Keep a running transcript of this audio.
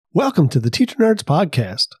Welcome to the Teacher Nerds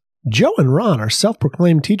Podcast. Joe and Ron are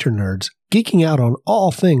self-proclaimed teacher nerds, geeking out on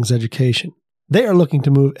all things education. They are looking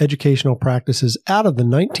to move educational practices out of the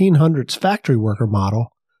 1900s factory worker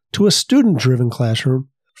model to a student-driven classroom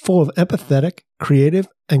full of empathetic, creative,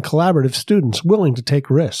 and collaborative students willing to take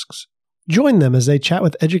risks. Join them as they chat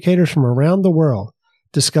with educators from around the world,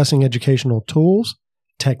 discussing educational tools,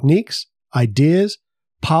 techniques, ideas,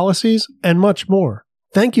 policies, and much more.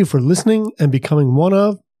 Thank you for listening and becoming one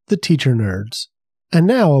of the Teacher Nerds. And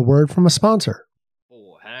now a word from a sponsor.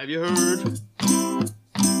 Oh, have you heard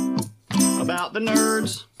about the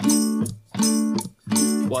nerds?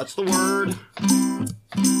 What's the word?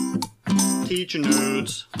 Teacher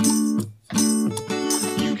Nerds.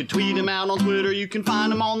 You can tweet them out on Twitter, you can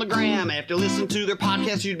find them on the gram. After listening to their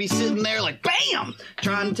podcast, you'd be sitting there like, BAM!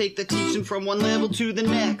 Trying to take the teaching from one level to the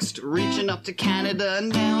next, reaching up to Canada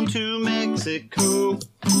and down to Mexico.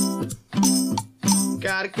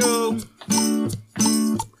 Gotta go.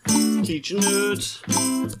 Teacher Nerds.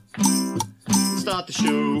 Start the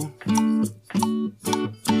show.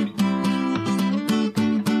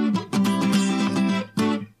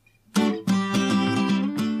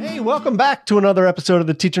 Hey, welcome back to another episode of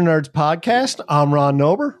the Teacher Nerds Podcast. I'm Ron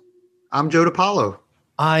Nober. I'm Joe DiPaolo.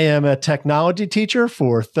 I am a technology teacher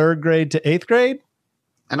for 3rd grade to 8th grade.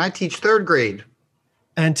 And I teach 3rd grade.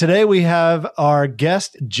 And today we have our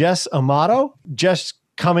guest, Jess Amato. Jess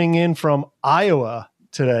coming in from Iowa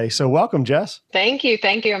today. So welcome, Jess. Thank you.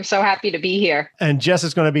 Thank you. I'm so happy to be here. And Jess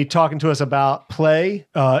is going to be talking to us about Play.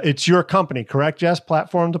 It's your company, correct, Jess?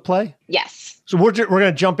 Platform to Play? Yes. So we're going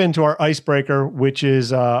to jump into our icebreaker, which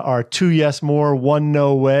is our 2 yes more, 1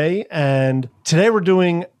 no way. And today we're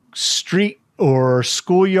doing street or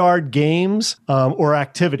schoolyard games or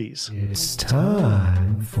activities. It's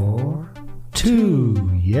time for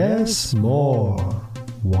 2 yes more,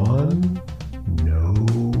 1 no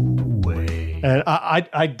way. And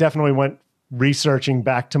I definitely went researching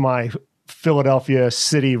back to my Philadelphia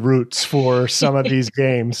city roots for some of these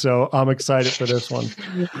games. So I'm excited for this one.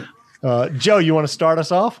 Joe, you want to start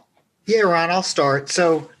us off? Yeah, Ron, I'll start.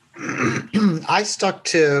 So I stuck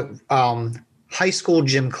to high school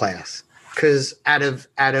gym class because out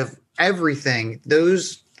of everything,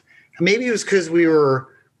 those maybe it was because we were,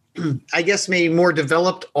 I guess, maybe more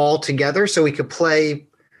developed all together, so we could play,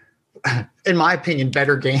 in my opinion,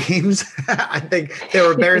 better games. I think there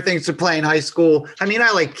were better things to play in high school. I mean,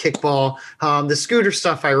 I like kickball. The scooter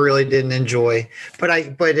stuff I really didn't enjoy. But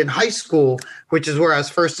in high school, which is where I was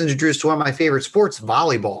first introduced to one of my favorite sports,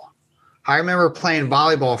 volleyball. I remember playing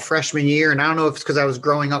volleyball freshman year, and I don't know if it's because I was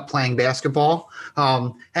growing up playing basketball.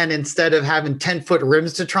 And instead of having 10-foot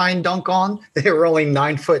rims to try and dunk on, they were only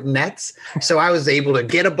 9-foot nets. So I was able to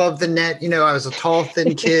get above the net. You know, I was a tall,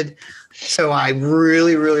 thin kid. So I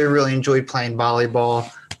really, really, really enjoyed playing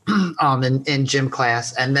volleyball in gym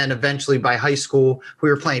class. And then eventually by high school,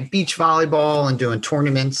 we were playing beach volleyball and doing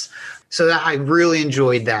tournaments. So that I really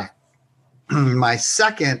enjoyed that. My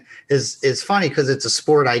second is funny because it's a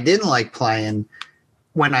sport I didn't like playing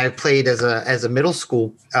when I played as a middle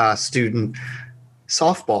school student,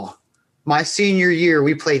 softball. My senior year,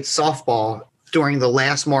 we played softball during the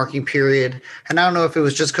last marking period. And I don't know if it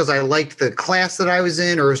was just because I liked the class that I was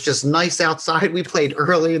in or it was just nice outside. We played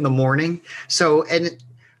early in the morning. So, and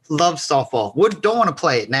loved softball. Don't want to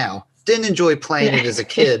play it now. Didn't enjoy playing it as a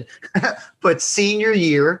kid. But senior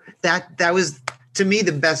year, that was, to me,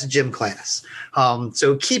 the best gym class.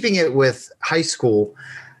 So keeping it with high school,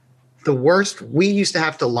 the worst, we used to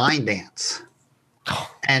have to line dance.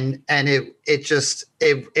 And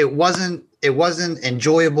it wasn't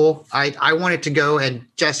enjoyable. I wanted to go, and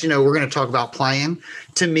Jess, we're going to talk about playing.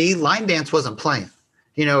 To me, line dance wasn't playing.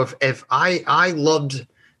 If I loved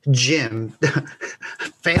gym,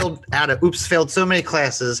 failed so many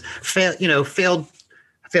classes, failed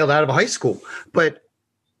out of high school. But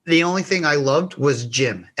the only thing I loved was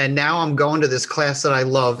gym. And now I'm going to this class that I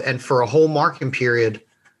love. And for a whole marking period,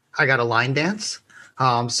 I got a line dance.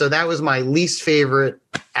 So that was my least favorite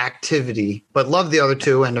activity, but loved the other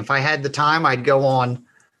two. And if I had the time, I'd go on,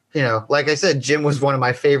 like I said, gym was one of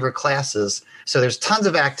my favorite classes. So there's tons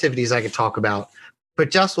of activities I could talk about, but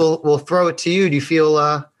Jess, we'll throw it to you. Do you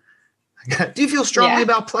feel strongly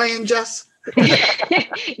about playing, Jess?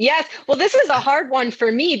 Yes. Well, this is a hard one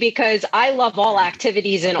for me because I love all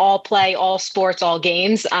activities and all play, all sports, all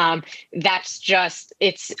games.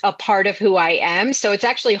 It's a part of who I am. So it's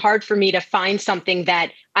actually hard for me to find something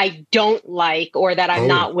that I don't like or that I'm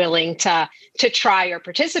not willing to try or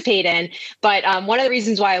participate in. But one of the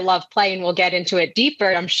reasons why I love play, and we'll get into it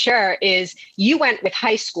deeper, I'm sure, is you went with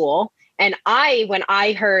high school. And when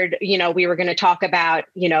I heard, we were going to talk about,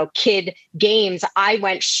 kid games, I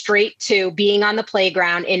went straight to being on the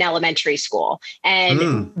playground in elementary school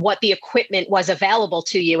and what the equipment was available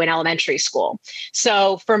to you in elementary school.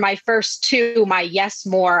 So for my first two, my Yes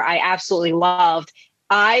More, I absolutely loved.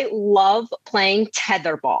 I love playing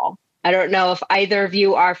tetherball. I don't know if either of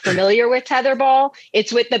you are familiar with tetherball.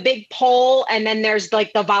 It's with the big pole, and then there's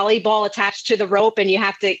like the volleyball attached to the rope, and you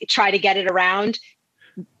have to try to get it around,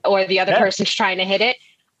 or the other person's trying to hit it.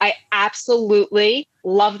 I absolutely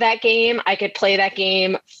love that game. I could play that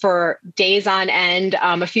game for days on end.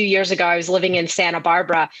 A few years ago, I was living in Santa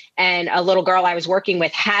Barbara, and a little girl I was working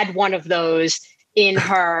with had one of those in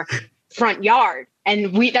her front yard.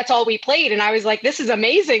 And that's all we played. And I was like, this is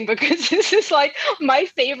amazing because this is like my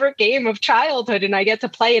favorite game of childhood and I get to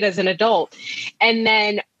play it as an adult. And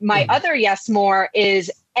then my other Yes More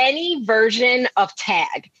is any version of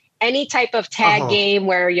tag, any type of tag game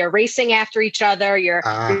where you're racing after each other. You're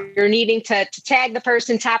needing to tag the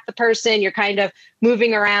person, tap the person. You're kind of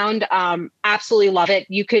moving around. Absolutely love it.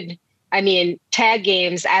 Tag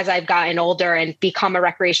games, as I've gotten older and become a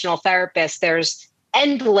recreational therapist, there's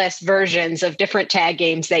endless versions of different tag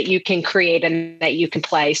games that you can create and that you can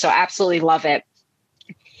play. So absolutely love it.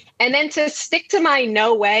 And then to stick to my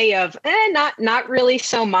no way of not really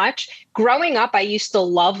so much. Growing up, I used to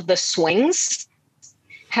love the swings.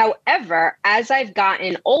 However, as I've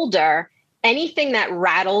gotten older, anything that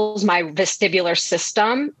rattles my vestibular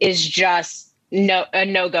system is just a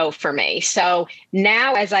no-go for me. So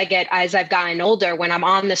now as I've gotten older, when I'm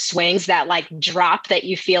on the swings, that like drop that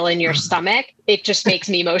you feel in your stomach, it just makes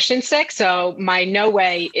me motion sick. So my no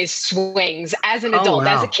way is swings as an adult.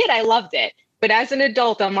 As a kid, I loved it. But as an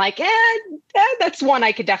adult, I'm like, that's one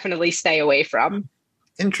I could definitely stay away from.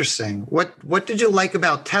 Interesting. What did you like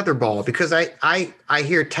about tetherball? Because I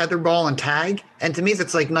hear tetherball and tag, and to me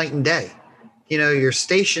that's like night and day. You're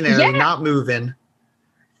stationary, not moving.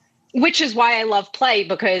 Which is why I love play,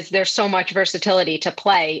 because there's so much versatility to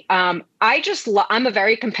play. I'm a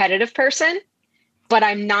very competitive person, but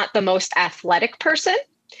I'm not the most athletic person.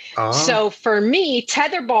 So for me,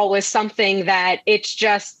 tetherball was something that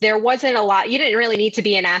there wasn't a lot. You didn't really need to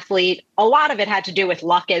be an athlete. A lot of it had to do with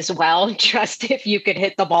luck as well, just if you could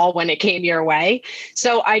hit the ball when it came your way.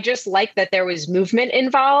 So I just liked that there was movement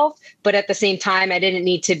involved, but at the same time, I didn't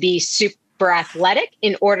need to be super athletic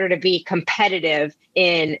in order to be competitive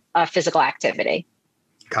in a physical activity.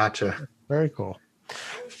 Gotcha. Very cool.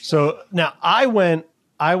 So now I went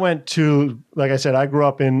to, like I said, I grew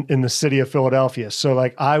up in the city of Philadelphia. So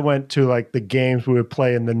like I went to like the games we would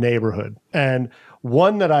play in the neighborhood. And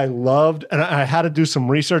one that I loved, and I had to do some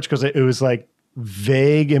research because it was like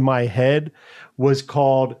vague in my head, was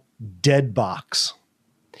called Dead Box.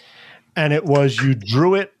 And it was, you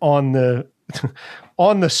drew it on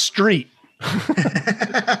the street.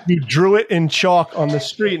 You drew it in chalk on the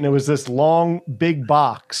street, and it was this long, big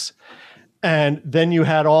box. And then you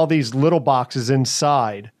had all these little boxes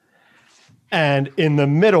inside. And in the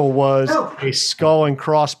middle was a skull and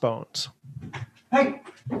crossbones.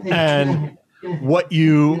 And what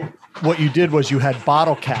you did was you had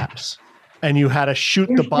bottle caps, and you had to shoot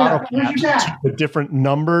the bottle caps to the different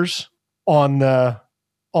numbers on the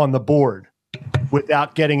board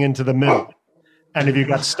without getting into the middle. And if you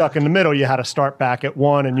got stuck in the middle, you had to start back at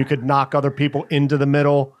 1, and you could knock other people into the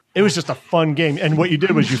middle. It was just a fun game. And what you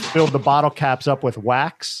did was you filled the bottle caps up with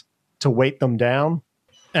wax to weight them down,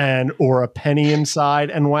 or a penny inside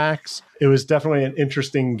and wax. It was definitely an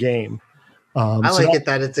interesting game. I like it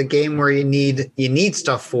that it's a game where you need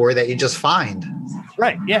stuff for that you just find.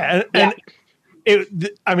 Right. Yeah.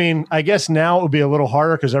 And I guess now it would be a little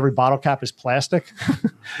harder because every bottle cap is plastic.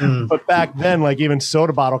 But back then, like even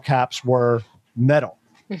soda bottle caps were metal.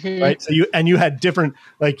 Right. So you had different,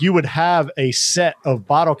 like you would have a set of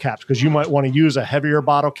bottle caps because you might want to use a heavier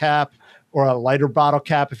bottle cap or a lighter bottle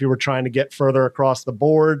cap if you were trying to get further across the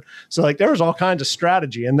board. So like there was all kinds of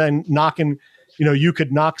strategy, and then you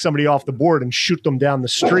could knock somebody off the board and shoot them down the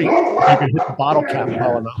street. You could hit the bottle cap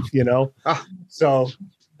well enough, So,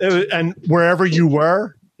 and wherever you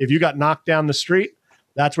were, if you got knocked down the street,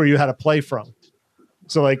 that's where you had to play from.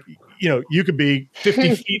 So like, you could be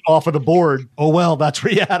 50 feet off of the board. Oh, well, that's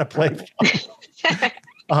where you had to play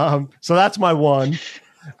from. So that's my one.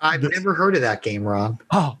 I've never heard of that game, Ron.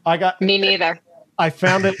 Oh, Me neither. I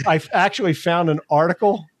found it. I actually found an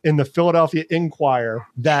article in the Philadelphia Inquirer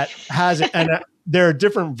that has it, and there are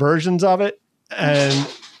different versions of it. And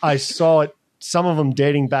I saw it, some of them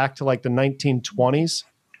dating back to like the 1920s.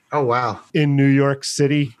 Oh, wow. In New York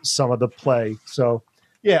City, some of the play. So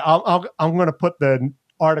yeah, I'm going to put the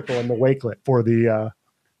article in the Wakelet for the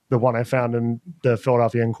the one I found in the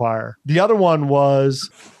Philadelphia Inquirer. The other one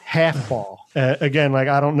was half ball. Again, like,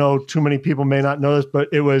 I don't know, too many people may not know this, but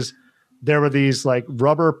there were these like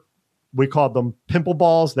rubber, we called them pimple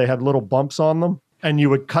balls. They had little bumps on them, and you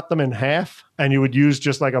would cut them in half, and you would use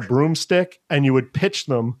just like a broomstick, and you would pitch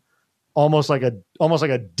them almost like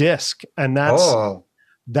a disc. And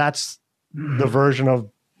that's the version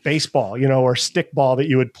of baseball, or stick ball that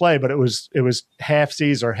you would play, but it was half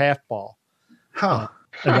C's or half ball. Huh.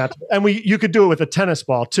 And you could do it with a tennis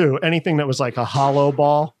ball too. Anything that was like a hollow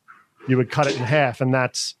ball, you would cut it in half,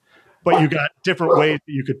 but you got different ways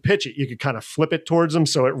that you could pitch it. You could kind of flip it towards them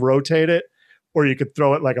so it rotated, or you could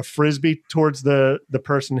throw it like a frisbee towards the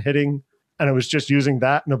person hitting, and it was just using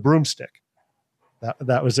that and a broomstick.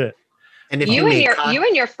 That was it. And if you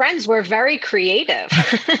and your friends were very creative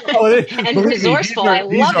and resourceful. I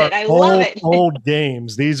love it. Old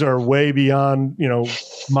games. These are way beyond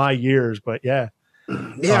my years, but yeah.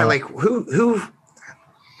 Yeah, like who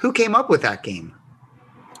came up with that game?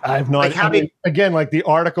 I have no idea. Again, like the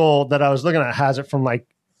article that I was looking at has it from like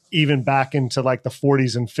even back into like the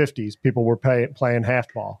 40s and 50s. People were playing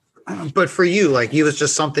half ball. But for you, like, it was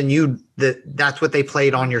just something that's what they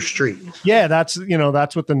played on your street. Yeah, that's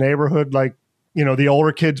what the neighborhood, like, the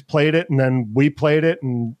older kids played it, and then we played it,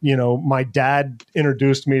 and my dad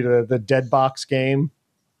introduced me to the dead box game.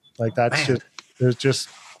 Like, there's just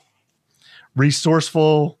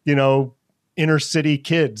resourceful, inner city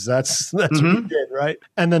kids. That's what we did, right?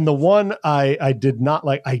 And then the one I did not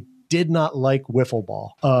like wiffle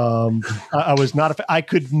ball. I was not I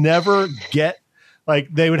could never get.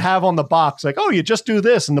 Like, they would have on the box, like, oh, you just do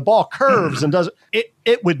this and the ball curves and does it.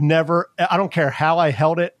 It would never, I don't care how I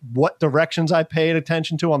held it, what directions I paid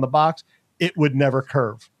attention to on the box, it would never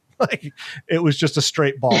curve. Like, it was just a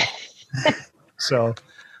straight ball. So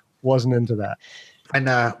wasn't into that. And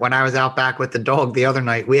when I was out back with the dog the other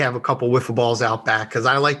night, we have a couple wiffle balls out back because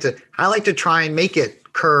I like to try and make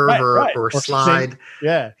it curve or slide.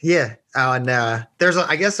 Yeah. Yeah. And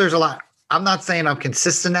I guess there's a lot. I'm not saying I'm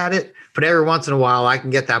consistent at it, but every once in a while I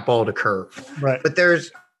can get that ball to curve. Right. But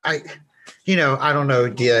I don't know.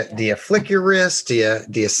 Do you flick your wrist? Do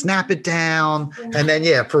you snap it down? And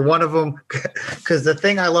then, for one of them, because the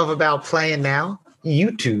thing I love about playing now,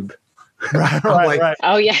 YouTube. Right.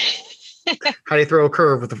 Oh yeah. How do you throw a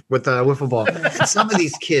curve with a wiffle ball? And some of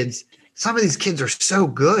these kids are so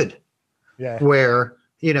good. Yeah. Where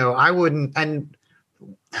I wouldn't. And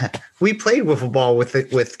we played wiffle ball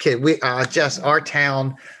with kids. Jess, our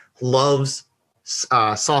town loves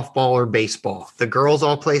softball or baseball. The girls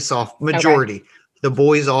all play majority. Okay. The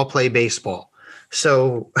boys all play baseball.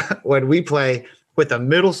 So when we play with the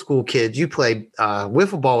middle school kids, you play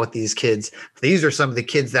wiffle ball with these kids. These are some of the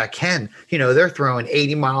kids that they're throwing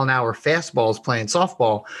 80-mile-an-hour fastballs playing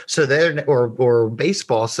softball. So or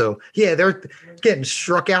baseball. So yeah, they're getting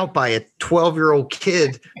struck out by a 12-year-old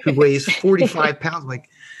kid who weighs 45 pounds. Like,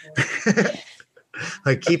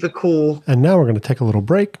 keep it cool. And now we're going to take a little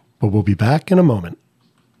break, but we'll be back in a moment.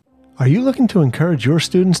 Are you looking to encourage your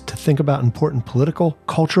students to think about important political,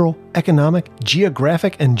 cultural, economic,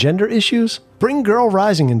 geographic, and gender issues? Bring Girl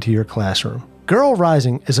Rising into your classroom. Girl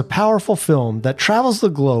Rising is a powerful film that travels the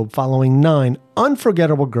globe following 9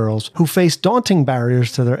 unforgettable girls who face daunting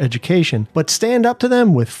barriers to their education, but stand up to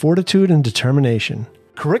them with fortitude and determination.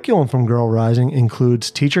 Curriculum from Girl Rising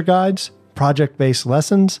includes teacher guides, project-based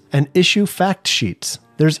lessons, and issue fact sheets.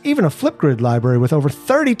 There's even a Flipgrid library with over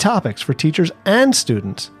 30 topics for teachers and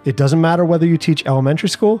students. It doesn't matter whether you teach elementary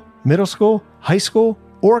school, middle school, high school,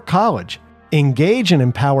 or college. Engage and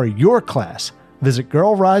empower your class. Visit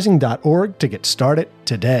girlrising.org to get started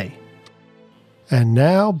today. And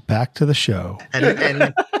now back to the show. And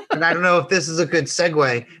I don't know if this is a good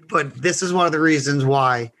segue, but this is one of the reasons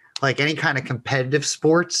why, like any kind of competitive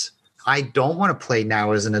sports, I don't want to play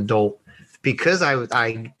now as an adult. Because I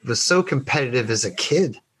was so competitive as a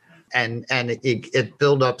kid, and it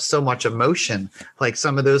built up so much emotion. Like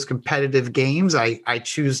some of those competitive games, I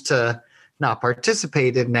choose to not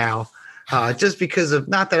participate in now, just because of,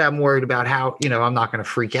 not that I'm worried about how I'm not going to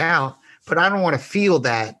freak out, but I don't want to feel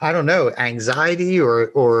that, I don't know, anxiety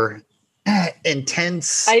or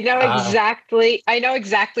intense. I know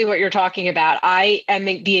exactly what you're talking about. I am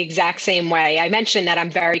the exact same way. I mentioned that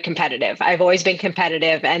I'm very competitive. I've always been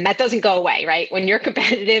competitive, and that doesn't go away, right? When you're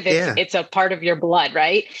competitive, it's a part of your blood,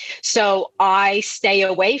 right? So I stay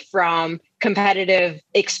away from competitive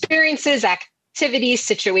experiences, activities,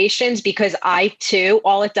 situations, because I too,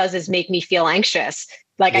 all it does is make me feel anxious.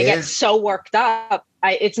 Like I get so worked up.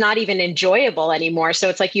 It's not even enjoyable anymore. So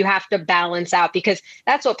it's like you have to balance out, because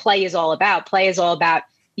that's what play is all about. Play is all about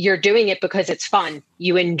you're doing it because it's fun.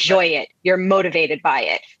 You enjoy it. You're motivated by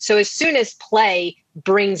it. So as soon as play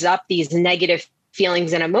brings up these negative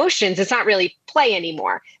feelings and emotions, it's not really play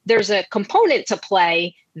anymore. There's a component to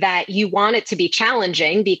play that you want it to be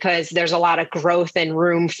challenging because there's a lot of growth and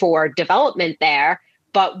room for development there.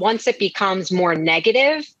 But once it becomes more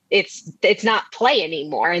negative, it's not play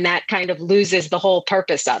anymore. And that kind of loses the whole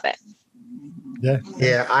purpose of it.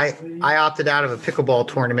 Yeah. I opted out of a pickleball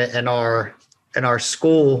tournament in our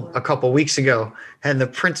school a couple of weeks ago, and the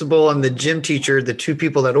principal and the gym teacher, the two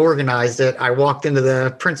people that organized it, I walked into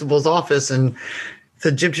the principal's office and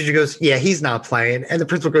the gym teacher goes, "Yeah, he's not playing." And the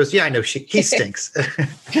principal goes, "Yeah, I know, he stinks."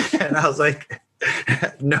 And I was like,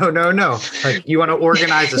 no. Like, you want to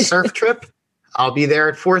organize a surf trip? I'll be there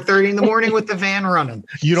at 4:30 in the morning with the van running.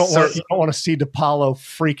 You don't want to see DePaulo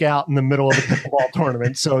freak out in the middle of the pickleball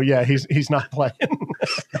tournament. So yeah, he's not playing.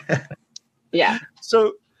 Yeah.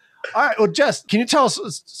 So, all right. Well, Jess, can you tell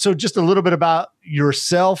us just a little bit about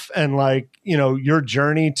yourself and your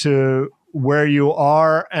journey to where you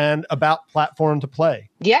are and about Platform to Play?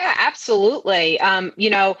 Yeah, absolutely.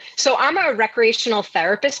 So I'm a recreational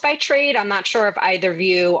therapist by trade. I'm not sure if either of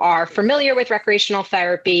you are familiar with recreational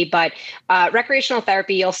therapy, but recreational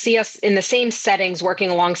therapy, you'll see us in the same settings working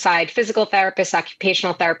alongside physical therapists,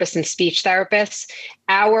 occupational therapists, and speech therapists.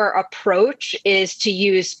 Our approach is to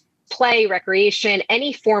use play, recreation,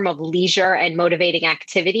 any form of leisure and motivating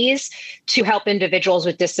activities to help individuals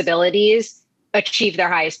with disabilities achieve their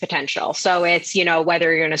highest potential. So it's,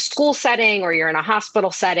 whether you're in a school setting or you're in a hospital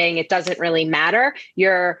setting, it doesn't really matter.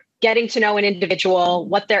 You're getting to know an individual,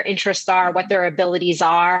 what their interests are, what their abilities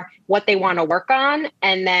are, what they want to work on.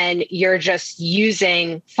 And then you're just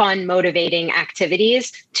using fun, motivating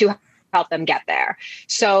activities to help them get there.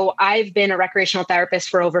 So I've been a recreational therapist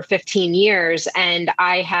for over 15 years, and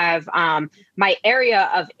I have my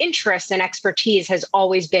area of interest and expertise has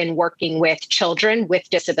always been working with children with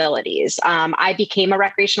disabilities. I became a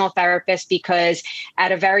recreational therapist because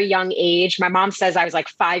at a very young age, my mom says I was like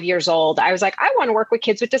 5 years old. I was like, I want to work with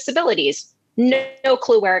kids with disabilities. No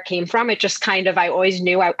clue where it came from. It just kind of, I always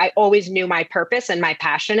knew my purpose and my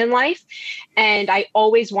passion in life. And I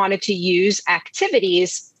always wanted to use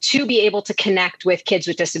activities to be able to connect with kids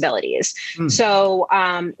with disabilities. So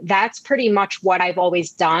that's pretty much what I've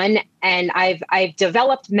always done. And I've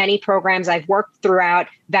developed many programs. I've worked throughout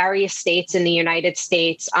various states in the United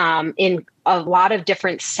States in a lot of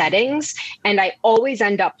different settings. And I always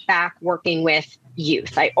end up back working with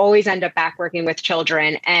youth. I always end up back working with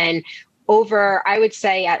children. And over, I would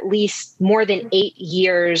say, at least more than 8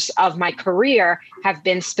 years of my career have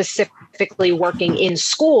been specifically working in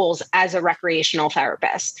schools as a recreational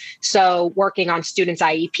therapist. So working on students'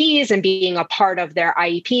 IEPs and being a part of their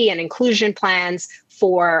IEP and inclusion plans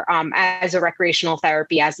for as a recreational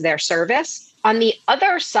therapy as their service. On the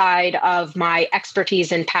other side of my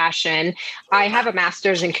expertise and passion, I have a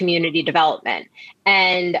master's in community development.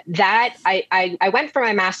 And that I went for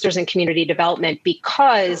my master's in community development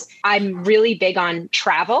because I'm really big on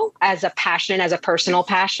travel as a passion, as a personal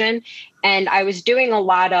passion. And I was doing a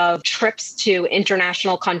lot of trips to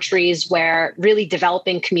international countries where really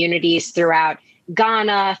developing communities throughout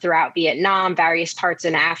Ghana, throughout Vietnam, various parts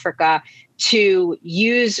in Africa, to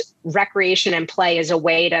use recreation and play as a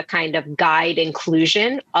way to kind of guide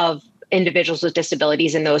inclusion of individuals with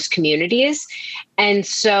disabilities in those communities. And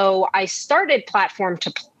so I started Platform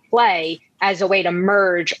to Play as a way to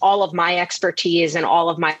merge all of my expertise and all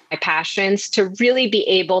of my passions to really be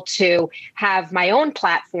able to have my own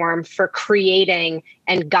platform for creating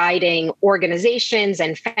and guiding organizations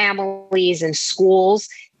and families and schools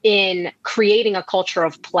in creating a culture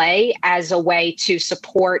of play as a way to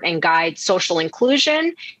support and guide social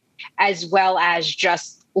inclusion, as well as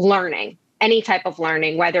just learning, any type of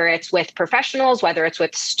learning, whether it's with professionals, whether it's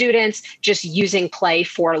with students, just using play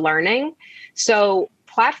for learning. So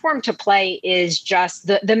Platform to Play is just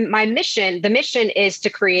my mission. The mission is to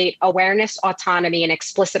create awareness, autonomy, and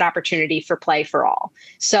explicit opportunity for play for all.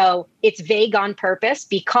 So it's vague on purpose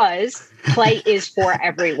because play is for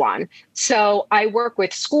everyone. So I work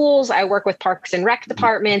with schools, I work with parks and rec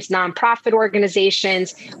departments, nonprofit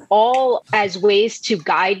organizations, all as ways to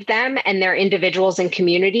guide them and their individuals and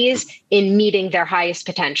communities in meeting their highest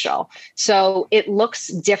potential. So it looks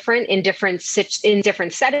different in different settings, in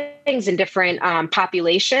different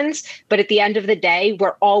populations. But at the end of the day,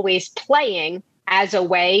 we're always playing as a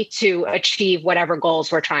way to achieve whatever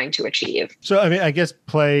goals we're trying to achieve. So, I mean, I guess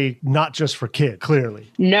play not just for kids,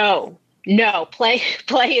 clearly. No, play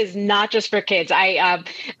is not just for kids. I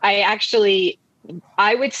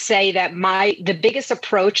would say that the biggest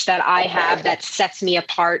approach that I have that sets me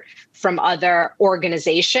apart from other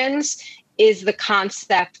organizations is the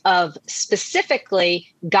concept of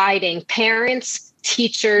specifically guiding parents,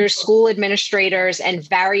 teachers, school administrators, and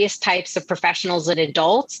various types of professionals and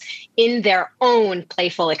adults in their own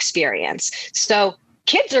playful experience. So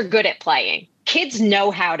kids are good at playing. Kids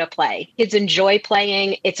know how to play. Kids enjoy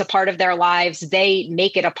playing. It's a part of their lives. They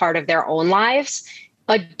make it a part of their own lives.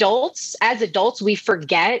 As adults, we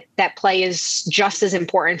forget that play is just as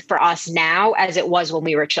important for us now as it was when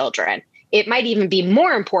we were children. It might even be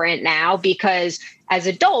more important now because as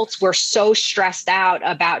adults, we're so stressed out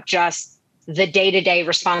about just the day-to-day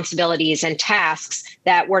responsibilities and tasks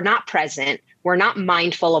that we're not present. We're not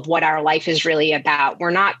mindful of what our life is really about.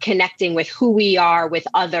 We're not connecting with who we are with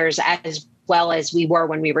others as well as we were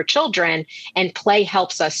when we were children, and play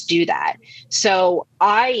helps us do that. So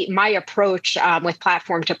my approach with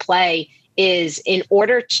Platform to Play is, in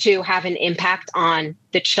order to have an impact on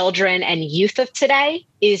the children and youth of today,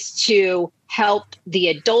 is to help the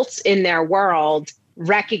adults in their world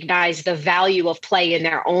recognize the value of play in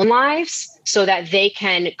their own lives so that they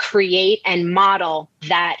can create and model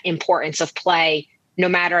that importance of play, no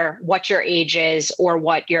matter what your age is or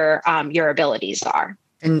what your abilities are.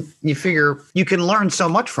 And you figure you can learn so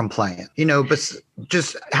much from playing, but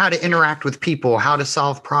just how to interact with people, how to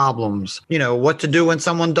solve problems, what to do when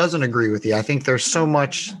someone doesn't agree with you. I think there's so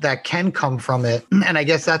much that can come from it. And I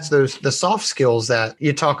guess that's the soft skills that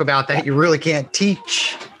you talk about that you really can't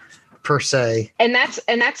teach per se. And that's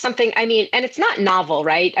something, and it's not novel,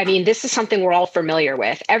 right? This is something we're all familiar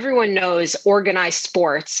with. Everyone knows organized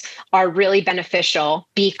sports are really beneficial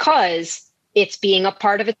because it's being a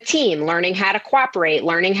part of a team, learning how to cooperate,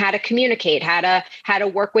 learning how to communicate, how to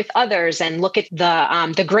work with others and look at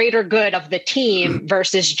the greater good of the team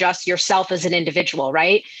versus just yourself as an individual,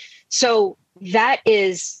 right? So that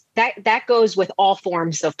goes with all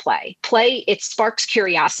forms of play. Play, it sparks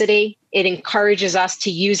curiosity. It encourages us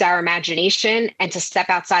to use our imagination and to step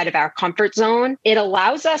outside of our comfort zone. It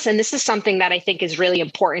allows us, and this is something that I think is really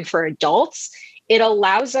important for adults, it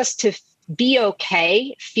allows us to be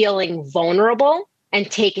okay feeling vulnerable and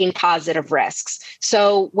taking positive risks.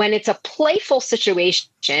 So when it's a playful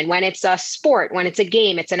situation, when it's a sport, when it's a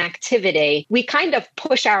game, it's an activity, we kind of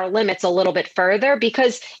push our limits a little bit further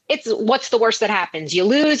because what's the worst that happens? You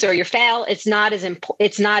lose or you fail. It's not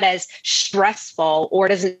as stressful, or it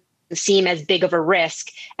doesn't seem as big of a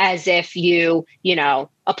risk as if you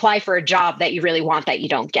apply for a job that you really want that you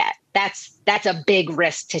don't get. That's a big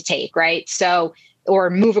risk to take, right? So,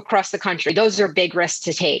 or move across the country. Those are big risks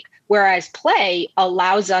to take. Whereas play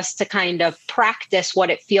allows us to kind of practice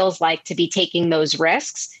what it feels like to be taking those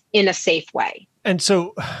risks in a safe way. And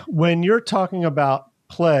so when you're talking about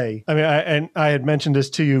play, I had mentioned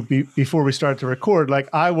this to you before we started to record, like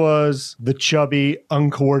I was the chubby,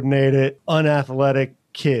 uncoordinated, unathletic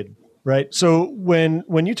kid, right? So when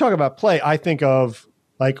you talk about play, I think of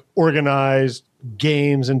like organized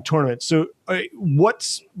games and tournaments. So what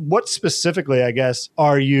specifically, I guess,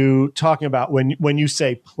 are you talking about when you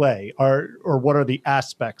say play, or what are the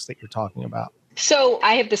aspects that you're talking about? So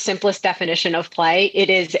I have the simplest definition of play. It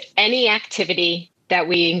is any activity that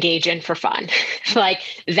we engage in for fun. Like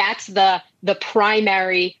that's the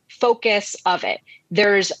primary focus of it.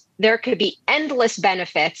 There could be endless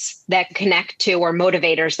benefits that connect to, or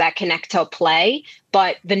motivators that connect to play.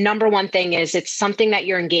 But the number one thing is it's something that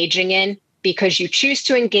you're engaging in because you choose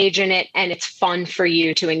to engage in it and it's fun for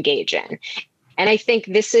you to engage in. And I think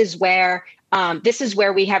this is where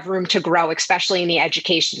we have room to grow, especially in the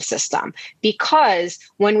education system, because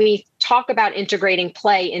when we talk about integrating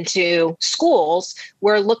play into schools,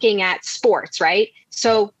 we're looking at sports, right?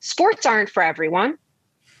 So sports aren't for everyone.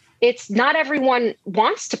 It's not everyone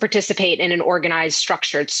wants to participate in an organized,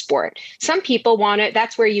 structured sport. Some people want it.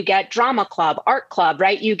 That's where you get drama club, art club,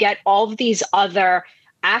 right? You get all of these other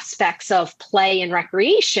aspects of play and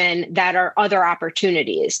recreation that are other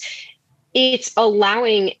opportunities. It's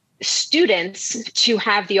allowing students to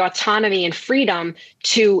have the autonomy and freedom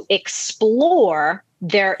to explore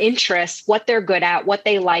their interests, what they're good at, what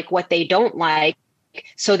they like, what they don't like,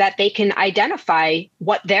 so that they can identify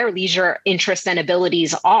what their leisure interests and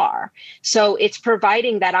abilities are. So it's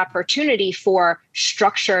providing that opportunity for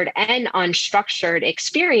structured and unstructured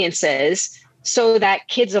experiences so that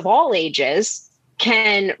kids of all ages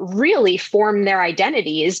can really form their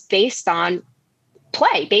identities based on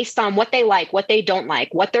play, based on what they like, what they don't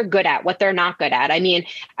like, what they're good at, what they're not good at.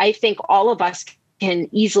 I think all of us can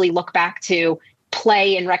easily look back to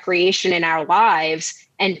play and recreation in our lives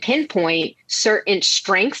and pinpoint certain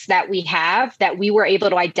strengths that we have that we were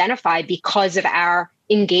able to identify because of our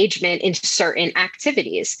engagement in certain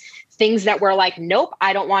activities. Things that we're like, nope,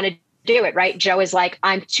 I don't want to do it, right? Joe is like,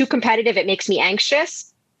 I'm too competitive. It makes me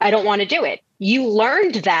anxious. I don't want to do it. You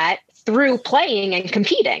learned that through playing and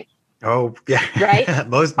competing. Oh, yeah. Right.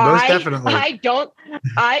 most definitely.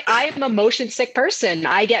 I am a motion sick person.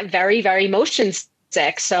 I get very, very motion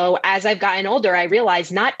sick. So as I've gotten older, I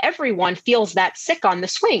realize not everyone feels that sick on the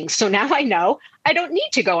swings. So now I know I don't need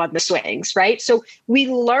to go on the swings. Right. So we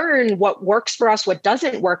learn what works for us, what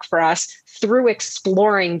doesn't work for us through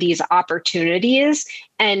exploring these opportunities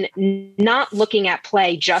and not looking at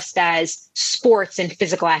play just as sports and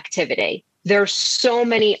physical activity. There's so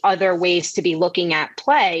many other ways to be looking at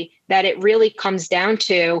play that it really comes down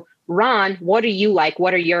to, Ron, what do you like?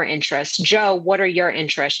 What are your interests? Joe, what are your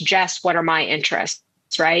interests? Jess, what are my interests?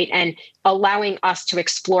 Right. And allowing us to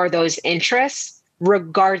explore those interests,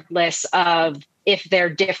 regardless of if they're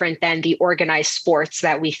different than the organized sports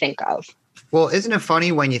that we think of. Well, isn't it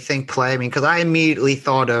funny when you think play? I mean, because I immediately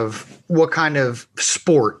thought of what kind of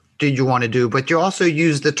sport did you want to do? But you also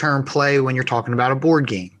use the term play when you're talking about a board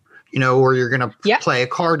game, or you're going to play a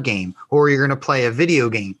card game, or you're going to play a video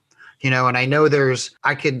game, and I know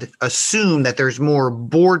I could assume that there's more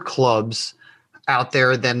board clubs out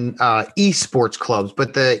there than esports clubs,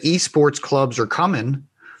 but the esports clubs are coming,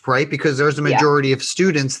 right? Because there's a majority of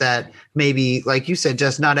students that maybe, like you said,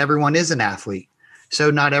 just not everyone is an athlete. So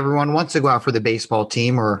not everyone wants to go out for the baseball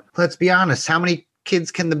team, or let's be honest, how many kids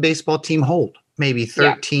can the baseball team hold? Maybe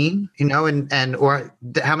 13, or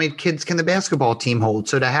how many kids can the basketball team hold?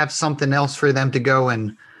 So to have something else for them to go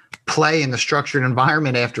and play in the structured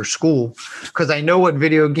environment after school, because I know what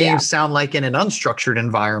video games sound like in an unstructured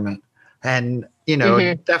environment. And,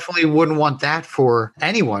 definitely wouldn't want that for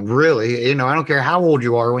anyone, really. I don't care how old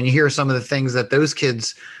you are when you hear some of the things that those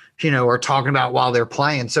kids are talking about while they're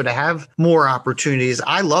playing. So to have more opportunities,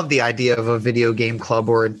 I love the idea of a video game club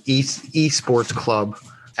or an esports club.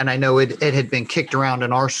 And I know it had been kicked around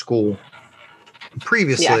in our school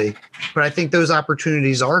previously, but I think those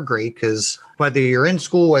opportunities are great because whether you're in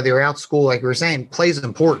school, whether you're out school, like we were saying, play is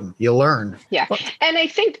important. You learn. Yeah. And I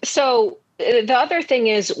think so. The other thing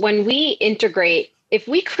is when we integrate, if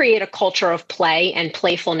we create a culture of play and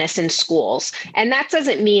playfulness in schools, and that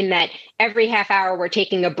doesn't mean that every half hour we're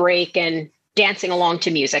taking a break and dancing along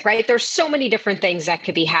to music, right? There's so many different things that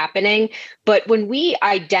could be happening. But when we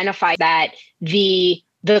identify that the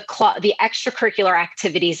extracurricular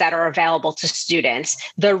activities that are available to students,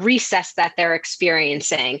 the recess that they're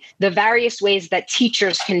experiencing, the various ways that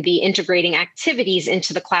teachers can be integrating activities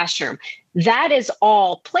into the classroom, that is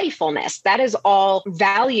all playfulness. That is all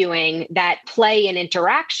valuing that play and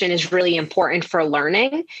interaction is really important for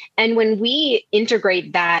learning. And when we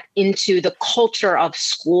integrate that into the culture of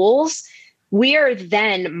schools, we are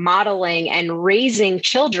then modeling and raising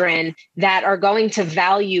children that are going to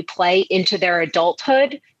value play into their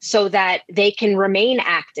adulthood so that they can remain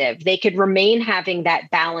active. They could remain having that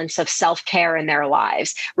balance of self-care in their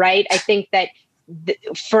lives, right? I think that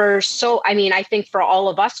I think for all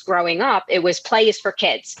of us growing up, it was play is for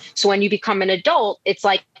kids. So when you become an adult, it's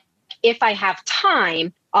like, if I have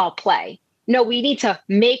time, I'll play. No, we need to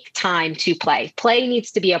make time to play. Play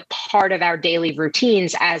needs to be a part of our daily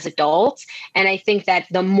routines as adults. And I think that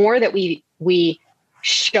the more that we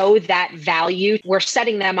show that value, we're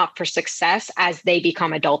setting them up for success as they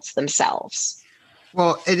become adults themselves.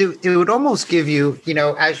 Well, it would almost give you,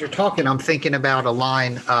 as you're talking, I'm thinking about a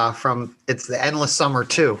line from It's the Endless Summer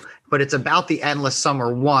 2, but it's about the Endless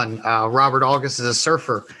Summer 1. Robert August is a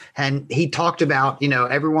surfer, and he talked about,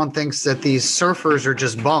 everyone thinks that these surfers are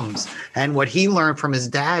just bums. And what he learned from his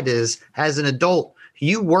dad is, as an adult,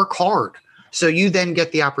 you work hard. So you then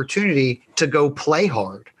get the opportunity to go play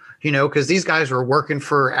hard. Because these guys were working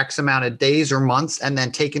for X amount of days or months and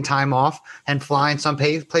then taking time off and flying some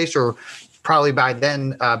place, or probably back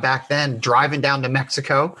then, driving down to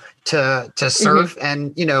Mexico to surf.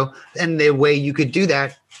 And, and the way you could do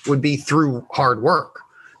that would be through hard work.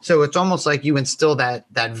 So it's almost like you instill that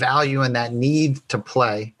value and that need to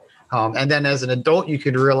play. And then as an adult, you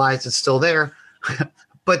could realize it's still there,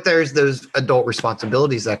 but there's those adult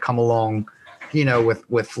responsibilities that come along,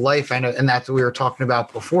 with life. And that's what we were talking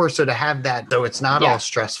about before. So to have that, though, it's not all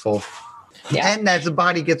stressful. Yeah. And as the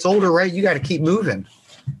body gets older, right, you got to keep moving.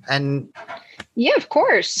 And yeah, of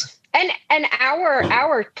course. And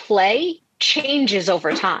our play changes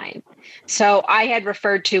over time. So I had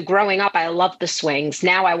referred to growing up, I loved the swings.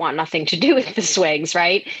 Now I want nothing to do with the swings,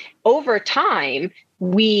 right? Over time,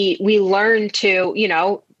 we learn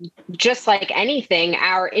to, just like anything,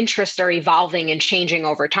 our interests are evolving and changing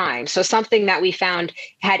over time. So something that we found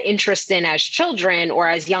had interest in as children or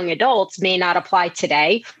as young adults may not apply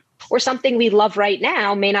today, or something we love right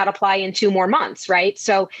now may not apply in 2 more months, right?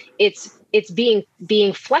 So it's it's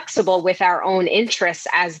being flexible with our own interests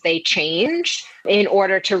as they change in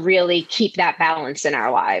order to really keep that balance in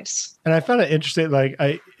our lives. And I found it interesting. Like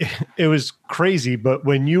it was crazy, but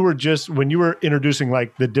when you were introducing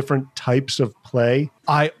like the different types of play,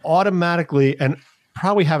 I automatically, and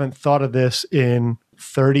probably haven't thought of this in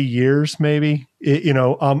 30 years, maybe.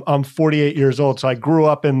 I'm 48 years old, so I grew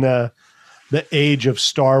up in the age of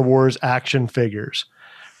Star Wars action figures,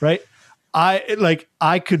 right?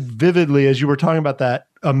 I could vividly, as you were talking about that,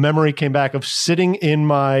 a memory came back of sitting in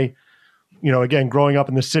my, again, growing up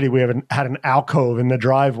in the city, we had an alcove in the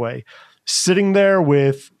driveway, sitting there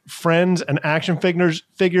with friends and action figures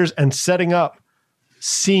and setting up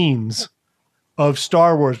scenes of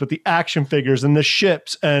Star Wars with the action figures and the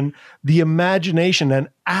ships and the imagination and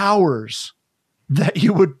hours that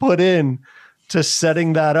you would put in to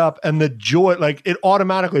setting that up, and the joy, like it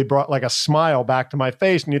automatically brought like a smile back to my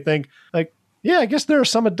face. And you think like, yeah, I guess there are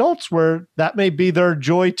some adults where that may be their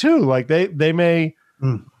joy too. Like they may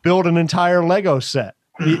build an entire Lego set,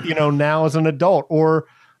 now as an adult, or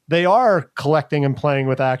they are collecting and playing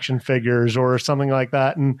with action figures or something like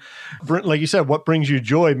that. And like you said, what brings you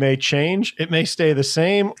joy may change. It may stay the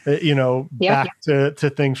same, back to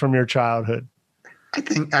things from your childhood.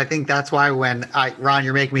 I think that's why Ron,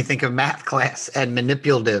 you're making me think of math class and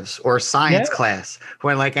manipulatives or science class,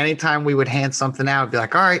 when like anytime we would hand something out, it'd be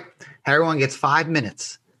like, all right, everyone gets 5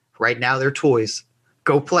 minutes. Right now they're toys.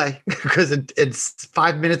 Go play, because it's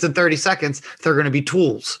 5 minutes and 30 seconds. They're going to be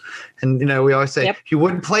tools. And, we always say you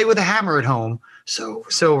wouldn't play with a hammer at home. So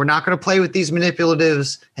we're not going to play with these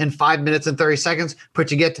manipulatives in 5 minutes and 30 seconds,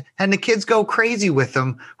 but and the kids go crazy with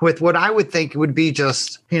them with what I would think would be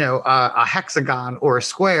just, a hexagon or a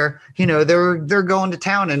square. They're going to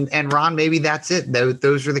town, and Ron, maybe that's it.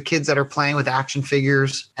 Those are the kids that are playing with action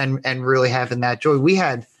figures and really having that joy.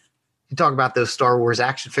 You talk about those Star Wars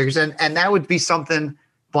action figures, and that would be something,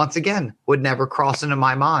 once again, would never cross into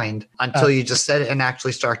my mind until you just said it and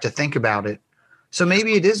actually start to think about it. So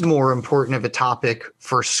maybe it is more important of a topic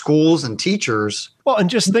for schools and teachers. Well, and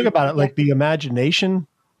just think about it, like the imagination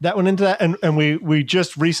that went into that. And we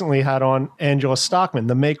just recently had on Angela Stockman,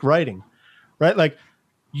 the Make Writing, right? Like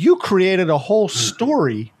you created a whole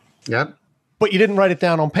story, but you didn't write it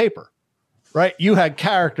down on paper, right? You had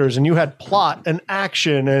characters and you had plot and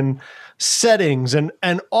action and settings and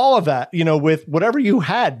all of that, with whatever you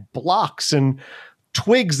had, blocks and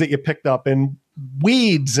twigs that you picked up and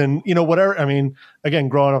weeds and, whatever. I mean, again,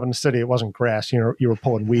 growing up in the city, it wasn't grass, you were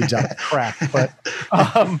pulling weeds out of the crack, but,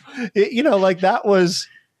 like that was,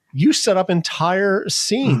 you set up entire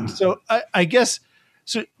scenes. So I guess,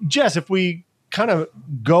 Jess, if we kind of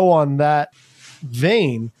go on that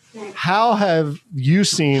vein, how have you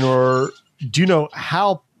seen, or do you know,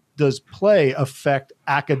 how does play affect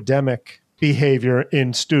academic behavior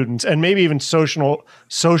in students, and maybe even social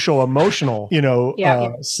emotional,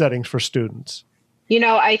 settings for students?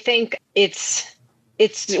 I think it's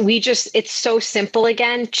so simple.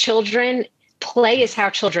 Again, play is how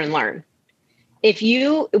children learn.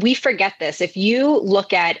 We forget this. If you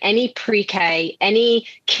look at any pre-K, any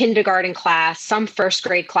kindergarten class, some first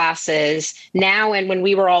grade classes now, and when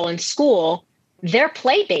we were all in school, they're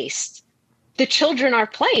play-based. The children are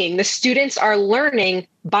playing. The students are learning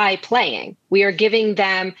by playing. We are giving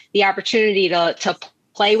them the opportunity to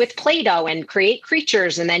play with Play-Doh and create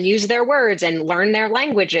creatures and then use their words and learn their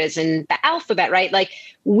languages and the alphabet, right? Like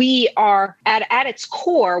we are at its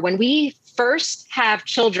core, when we first have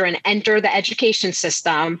children enter the education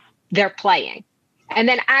system, they're playing. And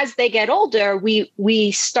then as they get older,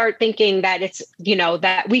 we start thinking that it's,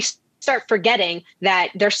 that we start forgetting that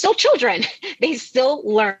they're still children. They still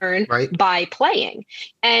learn by playing.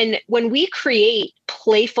 And when we create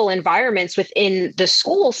playful environments within the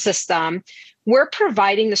school system, we're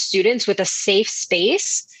providing the students with a safe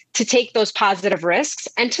space to take those positive risks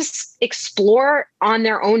and to explore on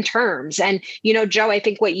their own terms. And, Joe, I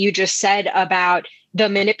think what you just said about the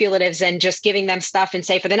manipulatives and just giving them stuff and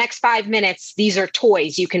say, for the next 5 minutes, these are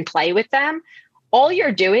toys, you can play with them. All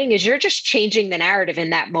you're doing is you're just changing the narrative in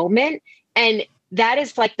that moment. And that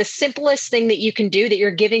is like the simplest thing that you can do, that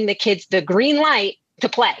you're giving the kids the green light to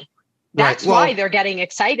play. That's why they're getting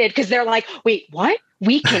excited, because they're like, wait, what?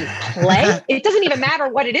 We can play? It doesn't even matter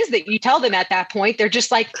what it is that you tell them at that point. They're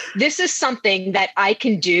just like, this is something that I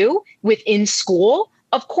can do within school.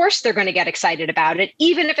 Of course, they're going to get excited about it,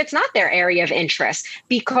 even if it's not their area of interest,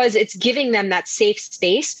 because it's giving them that safe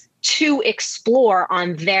space to explore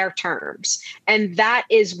on their terms. And that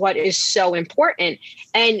is what is so important.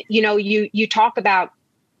 And, you talk about,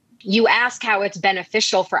 you ask how it's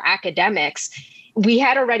beneficial for academics. We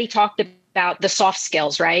had already talked about the soft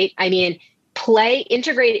skills, right? I mean, play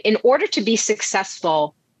integrate in order to be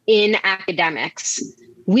successful in academics.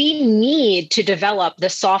 We need to develop the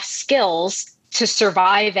soft skills to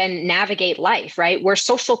survive and navigate life, right? We're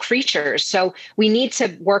social creatures. So we need to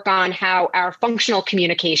work on how our functional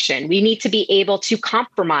communication, we need to be able to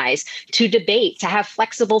compromise, to debate, to have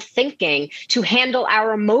flexible thinking, to handle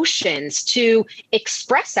our emotions, to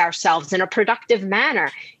express ourselves in a productive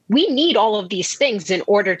manner. We need all of these things in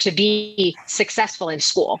order to be successful in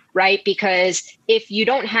school, right? Because if you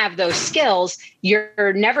don't have those skills,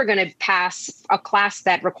 you're never going to pass a class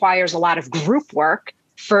that requires a lot of group work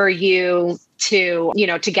for you to,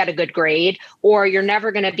 to get a good grade, or you're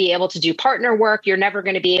never going to be able to do partner work. You're never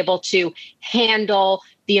going to be able to handle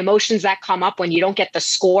the emotions that come up when you don't get the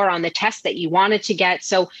score on the test that you wanted to get.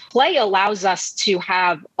 So play allows us to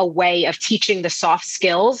have a way of teaching the soft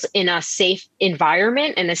skills in a safe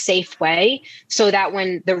environment, in a safe way, so that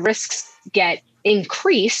when the risks get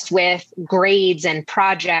increased with grades and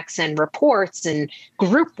projects and reports and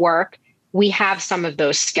group work, we have some of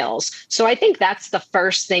those skills. So I think that's the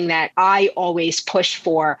first thing that I always push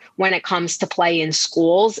for when it comes to play in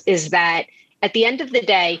schools, is that at the end of the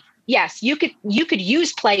day, yes, you could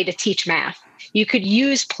use play to teach math. You could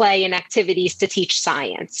use play and activities to teach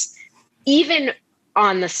science. Even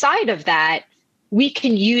on the side of that, we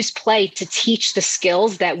can use play to teach the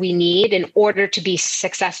skills that we need in order to be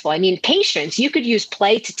successful. I mean, patience, you could use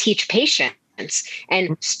play to teach patience.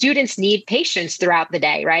 And students need patience throughout the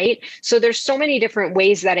day, right? So there's so many different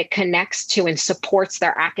ways that it connects to and supports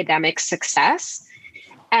their academic success,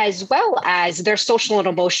 as well as their social and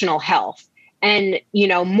emotional health. And,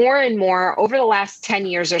 more and more over the last 10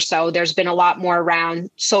 years or so, there's been a lot more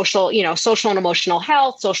around social and emotional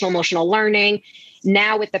health, social emotional learning.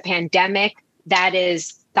 Now with the pandemic, that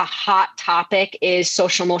is the hot topic, is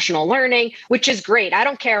social emotional learning, which is great. I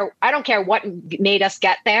don't care what made us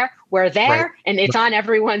get there. We're there, right. And it's on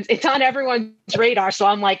everyone's radar. So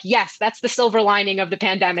I'm like, yes, that's the silver lining of the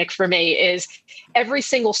pandemic for me, is every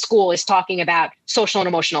single school is talking about social and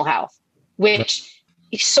emotional health, which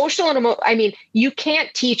you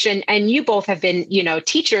can't teach, and you both have been,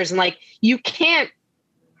 teachers, and like, you can't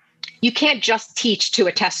just teach to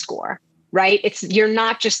a test score, right? You're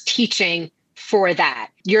not just teaching for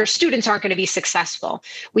that. Your students aren't going to be successful.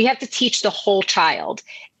 We have to teach the whole child.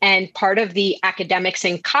 And part of the academics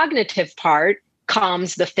and cognitive part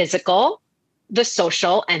comes the physical, the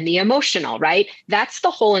social, and the emotional, right? That's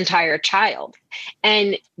the whole entire child.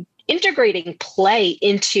 And integrating play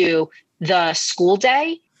into the school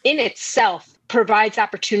day in itself provides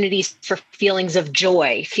opportunities for feelings of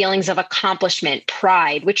joy, feelings of accomplishment,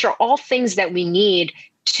 pride, which are all things that we need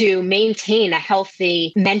to maintain a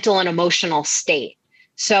healthy mental and emotional state.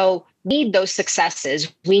 So we need those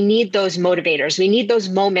successes. We need those motivators. We need those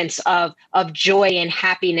moments of joy and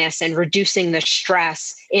happiness and reducing the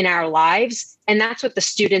stress in our lives. And that's what the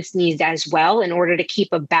students need as well, in order to keep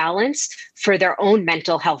a balance for their own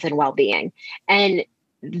mental health and well-being. And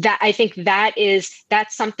that, I think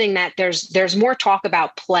that's something that there's more talk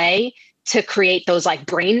about play to create those like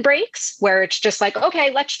brain breaks, where it's just like,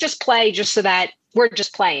 okay, let's just play just so that we're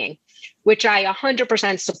just playing, which I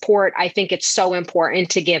 100% support. I think it's so important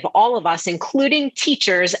to give all of us, including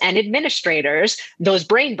teachers and administrators, those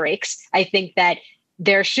brain breaks. I think that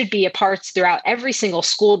there should be parts throughout every single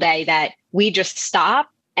school day that we just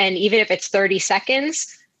stop. And even if it's 30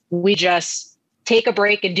 seconds, we just take a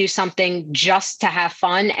break and do something just to have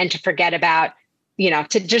fun and to forget about,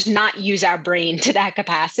 to just not use our brain to that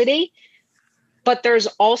capacity. But there's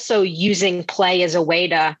also using play as a way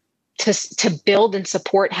to build and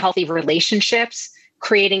support healthy relationships,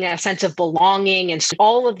 creating a sense of belonging. And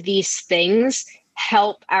all of these things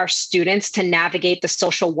help our students to navigate the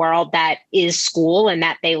social world that is school and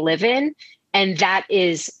that they live in. And that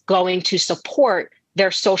is going to support their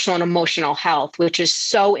social and emotional health, which is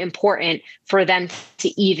so important for them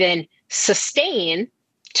to even sustain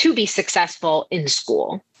to be successful in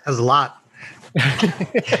school. That was a lot.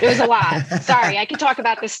 It was a lot. Sorry, I could talk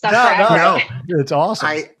about this stuff forever. No, it's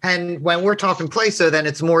awesome. And when we're talking play, so then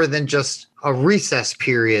it's more than just a recess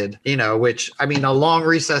period, which, a long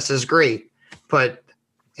recess is great, but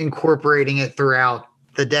incorporating it throughout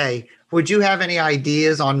the day. Would you have any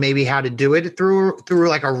ideas on maybe how to do it through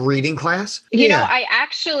like a reading class? I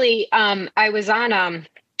actually, I was on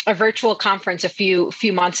a virtual conference a few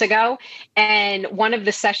months ago. And one of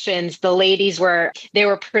the sessions, the ladies were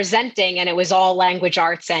presenting, and it was all language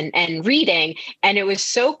arts and reading. And it was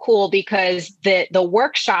so cool because the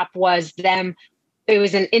workshop was them. It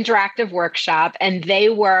was an interactive workshop, and they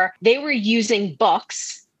were using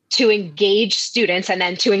books to engage students and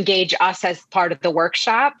then to engage us as part of the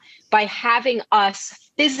workshop by having us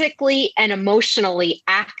physically and emotionally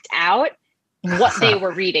act out what they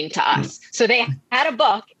were reading to us. So they had a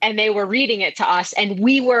book and they were reading it to us, and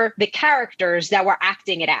we were the characters that were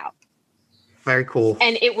acting it out. Very cool.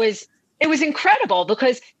 And it was incredible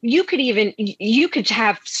because you could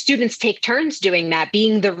have students take turns doing that,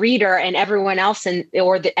 being the reader, and everyone else and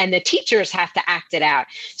the teachers have to act it out.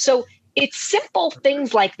 So it's simple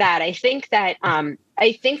things like that. I think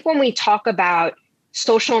when we talk about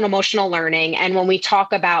social and emotional learning, and when we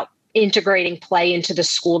talk about integrating play into the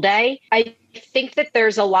school day, I think that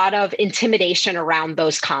there's a lot of intimidation around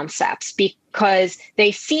those concepts because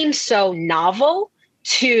they seem so novel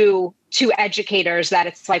to educators that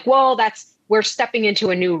it's like, well, we're stepping into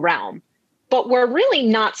a new realm. But we're really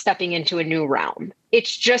not stepping into a new realm.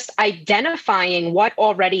 It's just identifying what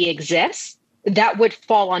already exists that would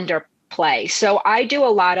fall under play. So I do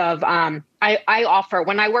a lot of, I offer,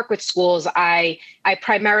 when I work with schools, I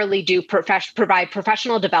primarily do provide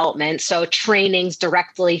professional development. So trainings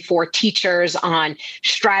directly for teachers on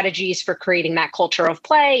strategies for creating that culture of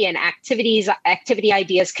play and activity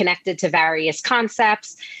ideas connected to various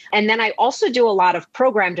concepts. And then I also do a lot of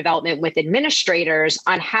program development with administrators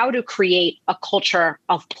on how to create a culture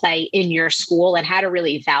of play in your school and how to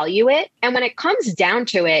really value it. And when it comes down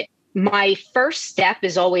to it, my first step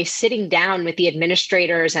is always sitting down with the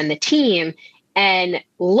administrators and the team and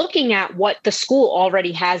looking at what the school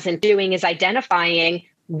already has and doing is identifying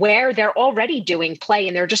where they're already doing play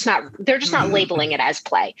and they're just not labeling it as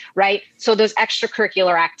play, right? So those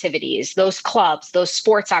extracurricular activities, those clubs, those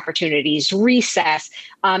sports opportunities, recess,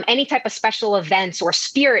 any type of special events or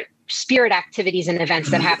spirit activities and events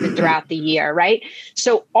that happen throughout the year, right?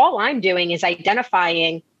 So all I'm doing is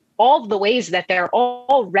identifying all the ways that they're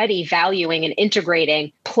already valuing and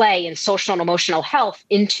integrating play and social and emotional health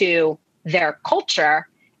into their culture,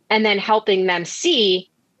 and then helping them see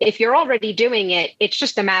if you're already doing it, it's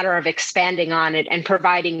just a matter of expanding on it and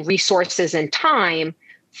providing resources and time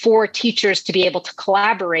for teachers to be able to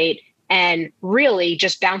collaborate and really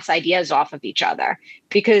just bounce ideas off of each other.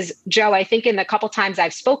 Because Joe, I think in the couple times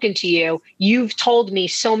I've spoken to you, you've told me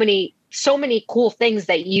so many cool things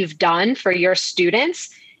that you've done for your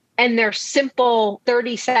students. And they're simple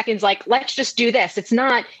 30 seconds, like, let's just do this.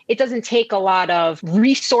 It doesn't take a lot of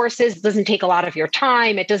resources. It doesn't take a lot of your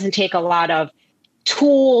time. It doesn't take a lot of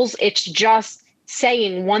tools. It's just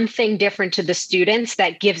saying one thing different to the students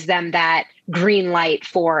that gives them that green light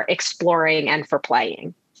for exploring and for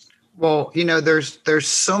playing. Well, there's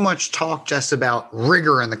so much talk just about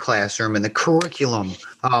rigor in the classroom and the curriculum.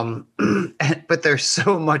 But there's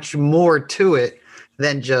so much more to it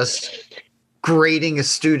than just grading a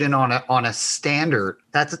student on a standard.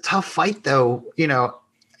 That's a tough fight though.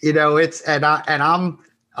 It's, and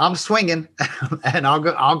I'm swinging and I'll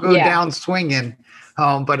go down swinging.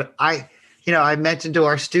 But I mentioned to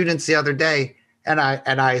our students the other day and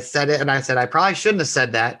I said it and I said, I probably shouldn't have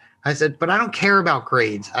said that. I said, but I don't care about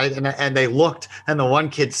grades. And they looked and the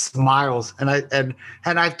one kid smiles and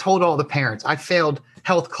I've told all the parents I failed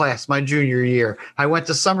health class my junior year. I went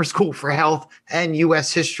to summer school for health and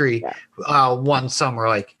U.S. history one summer.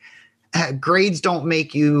 Like, grades don't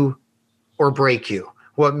make you or break you.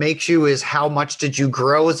 What makes you is how much did you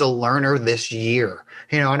grow as a learner this year?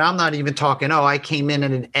 And I'm not even talking, I came in at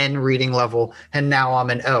an N reading level and now I'm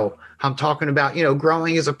an O. I'm talking about,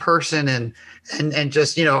 growing as a person and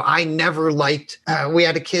just, I never liked, we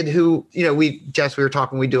had a kid who, Jess, we were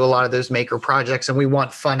talking, we do a lot of those maker projects and we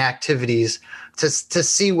want fun activities to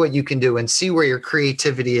see what you can do and see where your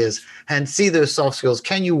creativity is and see those soft skills.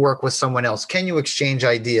 Can you work with someone else? Can you exchange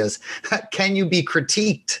ideas? Can you be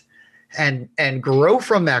critiqued and grow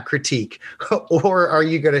from that critique? Or are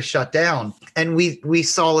you going to shut down? And we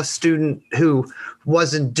saw a student who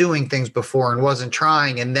wasn't doing things before and wasn't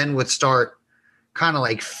trying and then would start kind of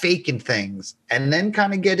like faking things and then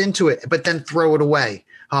kind of get into it, but then throw it away.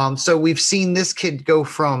 So we've seen this kid go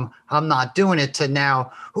from I'm not doing it to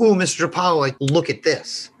now, oh, Mr. Apollo, like, look at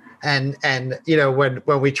this. And when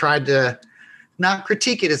we tried to not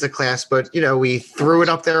critique it as a class, but we threw it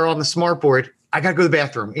up there on the smartboard. I got to go to the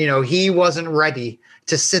bathroom. He wasn't ready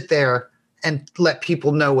to sit there and let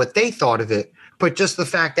people know what they thought of it. But just the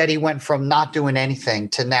fact that he went from not doing anything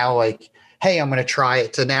to now like, hey, I'm going to try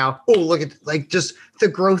it, to now, oh, look at like just the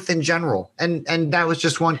growth in general. And that was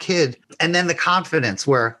just one kid. And then the confidence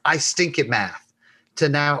where I stink at math to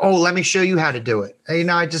now, oh, let me show you how to do it.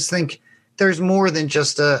 I just think there's more than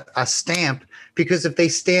just a stamp, because if they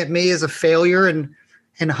stamp me as a failure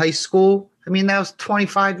in high school, that was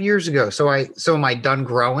 25 years ago. So am I done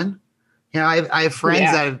growing? I have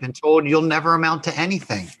friends that have been told you'll never amount to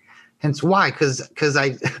anything. Hence why, because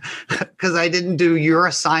I because I didn't do your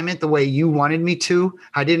assignment the way you wanted me to.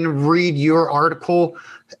 I didn't read your article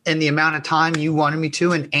in the amount of time you wanted me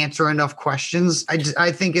to and answer enough questions.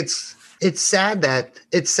 I think it's sad that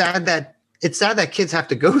kids have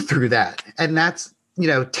to go through that, and that's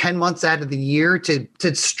 10 months out of the year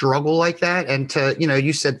to struggle like that, and to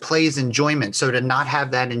you said play is enjoyment, so to not have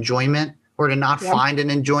that enjoyment or to not find an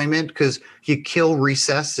enjoyment because you kill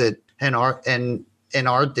recess in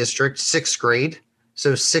our district, 6th grade.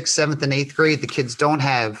 So 6th, 7th, and 8th grade, the kids don't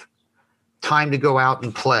have time to go out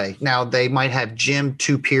and play. Now they might have gym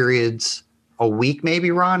 2 periods a week, maybe.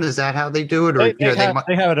 Ron, is that how they do it? Or they have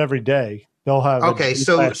it every day. They'll have okay.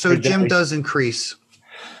 So gym does increase.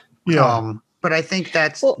 Yeah. But I think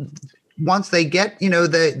that's once they get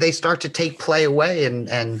they start to take play away,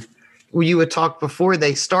 and you had talked before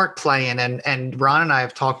they start playing, and Ron and I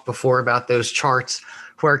have talked before about those charts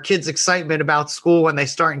where kids' excitement about school when they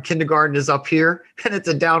start in kindergarten is up here, and it's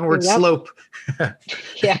a downward slope.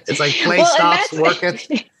 Yeah. It's like play stops, work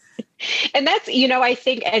it. And that's, I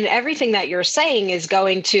think, and everything that you're saying is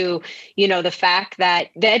going to, the fact that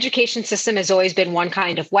the education system has always been one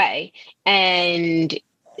kind of way. And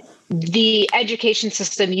the education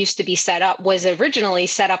system was originally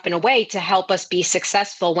set up in a way to help us be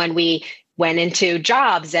successful when we went into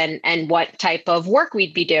jobs and what type of work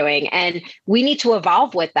we'd be doing. And we need to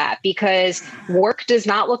evolve with that because work does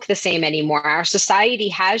not look the same anymore. Our society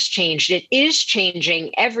has changed. It is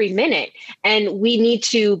changing every minute. And we need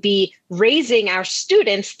to be raising our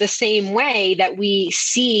students the same way that we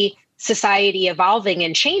see society evolving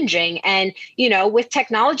and changing. And, with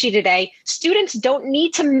technology today, students don't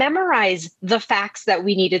need to memorize the facts that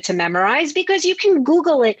we needed to memorize because you can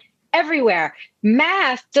Google it everywhere.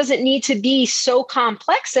 Math doesn't need to be so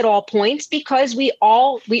complex at all points because we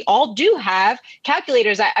all do have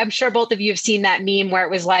calculators. I'm sure both of you have seen that meme where it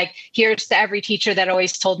was like, here's to every teacher that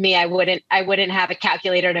always told me I wouldn't have a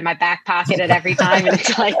calculator in my back pocket at every time. And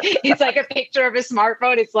it's like a picture of a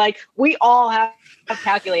smartphone. It's like we all have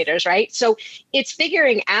calculators, right? So it's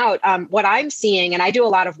figuring out what I'm seeing, and I do a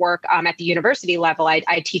lot of work at the university level.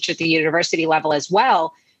 I teach at the university level as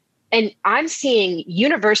well. And I'm seeing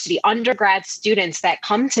university undergrad students that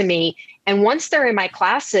come to me, and once they're in my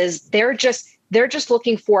classes, they're just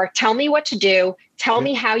looking for, tell me what to do, tell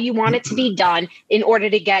me how you want it to be done in order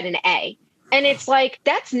to get an A. And it's like,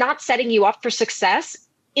 that's not setting you up for success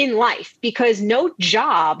in life, because no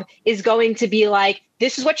job is going to be like,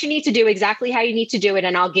 this is what you need to do, exactly how you need to do it,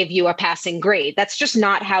 and I'll give you a passing grade. That's just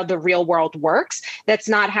not how the real world works. That's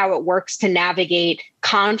not how it works to navigate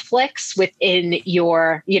conflicts within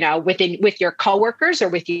your, with your coworkers or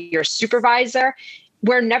with your supervisor.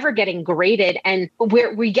 We're never getting graded, and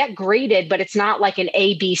we get graded, but it's not like an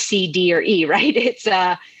A, B, C, D, or E, right? It's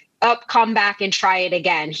up, come back and try it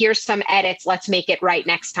again. Here's some edits. Let's make it right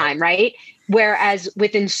next time, right? Whereas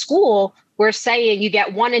within school, we're saying you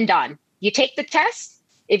get one and done. You take the test.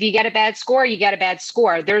 If you get a bad score, you get a bad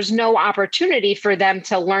score. There's no opportunity for them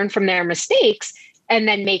to learn from their mistakes and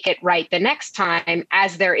then make it right the next time,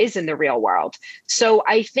 as there is in the real world. So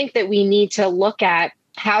I think that we need to look at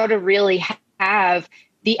how to really have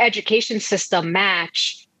the education system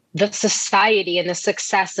match the society and the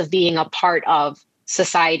success of being a part of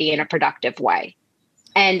society in a productive way.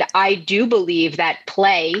 And I do believe that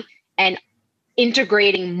play and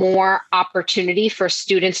integrating more opportunity for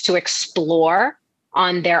students to explore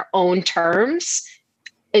on their own terms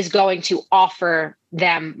is going to offer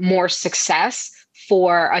them more success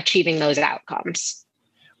for achieving those outcomes.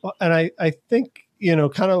 Well, and I think,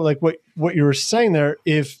 kind of like what you were saying there,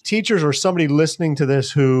 if teachers or somebody listening to this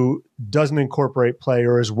who doesn't incorporate play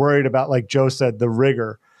or is worried about, like Joe said, the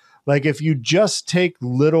rigor, like if you just take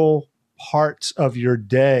little parts of your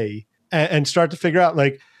day and start to figure out,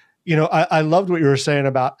 like, I loved what you were saying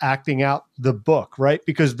about acting out the book, right?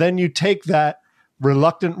 Because then you take that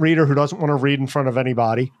reluctant reader who doesn't want to read in front of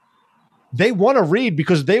anybody. They want to read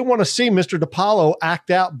because they want to see Mr. DiPaolo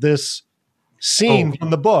act out this scene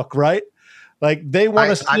from the book, right? Like they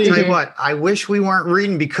want to see. I tell you what, I wish we weren't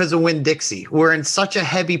reading because of Winn-Dixie. We're in such a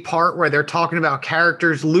heavy part where they're talking about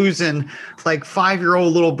characters losing like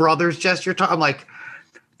 5-year-old little brothers. Jess, I'm like,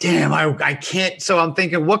 damn, I can't. So I'm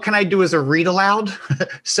thinking, what can I do as a read aloud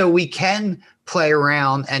so we can play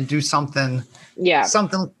around and do something? Yeah.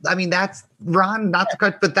 Something. I mean, that's Ron, not to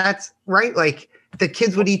cut, but that's right. Like the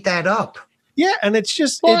kids would eat that up. Yeah. And it's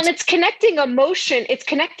just, and it's connecting emotion. It's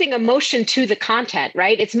connecting emotion to the content,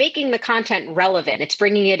 right? It's making the content relevant. It's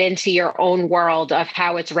bringing it into your own world of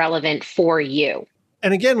how it's relevant for you.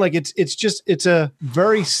 And again, like it's a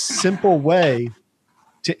very simple way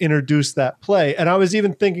to introduce that play. And I was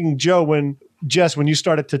even thinking, Joe, when Jess, when you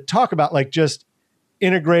started to talk about like just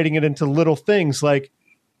integrating it into little things, like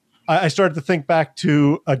I started to think back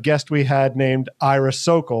to a guest we had named Ira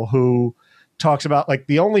Sokol, who talks about like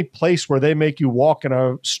the only place where they make you walk in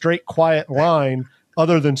a straight, quiet line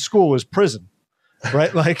other than school is prison,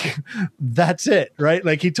 right? Like that's it, right?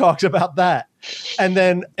 Like he talks about that. And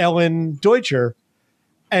then Ellen Deutscher,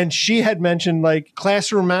 and she had mentioned like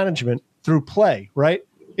classroom management through play, right?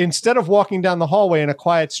 Instead of walking down the hallway in a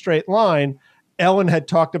quiet, straight line, Ellen had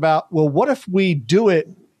talked about, well, what if we do it?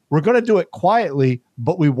 We're going to do it quietly,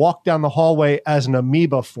 but we walk down the hallway as an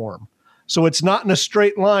amoeba form. So it's not in a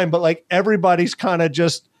straight line, but like everybody's kind of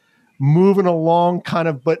just moving along kind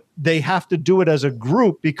of, but they have to do it as a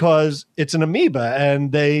group because it's an amoeba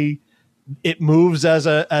and it moves as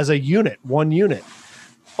a unit, one unit.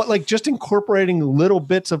 But like just incorporating little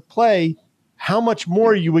bits of play, how much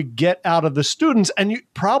more you would get out of the students, and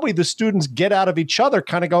probably the students get out of each other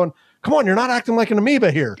kind of going, come on, you're not acting like an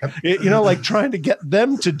amoeba here. Like trying to get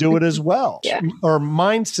them to do it as well. Yeah. Or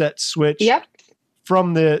mindset switch Yep.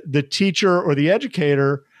 from the teacher or the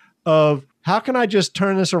educator of how can I just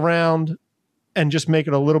turn this around and just make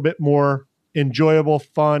it a little bit more enjoyable,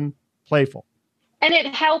 fun, playful. And it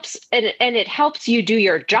helps, and it helps you do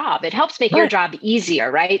your job. It helps make your job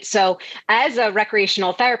easier, right? So as a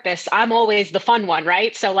recreational therapist, I'm always the fun one,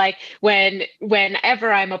 right? So like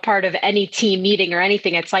whenever I'm a part of any team meeting or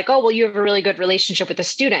anything, it's like, oh, well, you have a really good relationship with the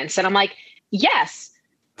students. And I'm like, yes,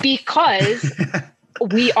 because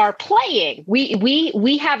we are playing.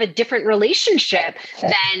 We have a different relationship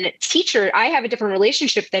than I have a different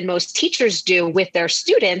relationship than most teachers do with their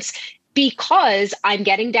students, because I'm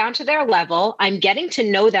getting down to their level. I'm getting to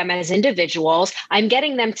know them as individuals. I'm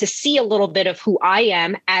getting them to see a little bit of who I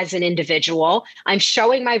am as an individual. I'm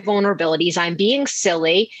showing my vulnerabilities. I'm being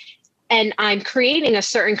silly, and I'm creating a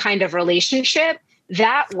certain kind of relationship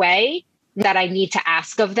that way that I need to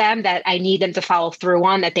ask of them, that I need them to follow through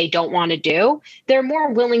on, that they don't want to do. They're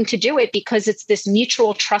more willing to do it because it's this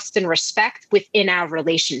mutual trust and respect within our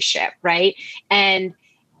relationship, right? And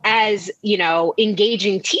as,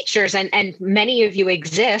 engaging teachers, and many of you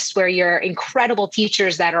exist where you're incredible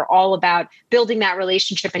teachers that are all about building that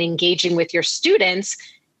relationship and engaging with your students,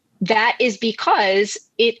 that is because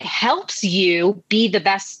it helps you be the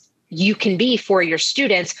best you can be for your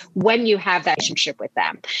students when you have that relationship with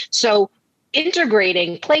them. So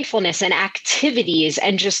integrating playfulness and activities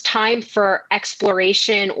and just time for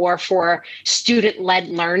exploration or for student-led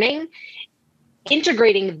learning,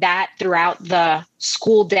 integrating that throughout the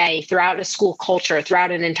school day, throughout a school culture, throughout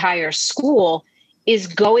an entire school is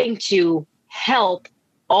going to help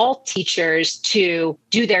all teachers to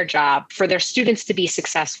do their job, for their students to be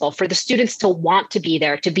successful, for the students to want to be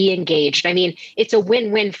there, to be engaged. I mean, it's a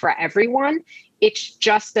win-win for everyone. It's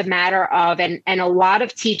just a matter of, and a lot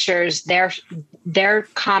of teachers, their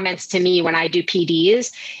comments to me when I do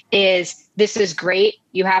PDs is, this is great.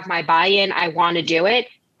 You have my buy-in. I want to do it.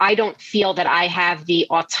 I don't feel that I have the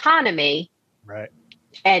autonomy, right?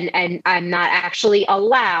 And I'm not actually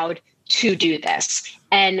allowed to do this.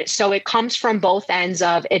 And so it comes from both ends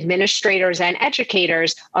of administrators and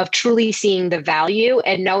educators of truly seeing the value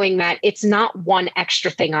and knowing that it's not one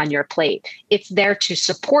extra thing on your plate. It's there to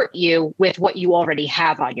support you with what you already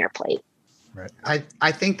have on your plate. Right.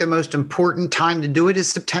 I think the most important time to do it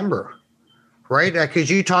is September. Right? Because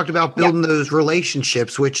you talked about building those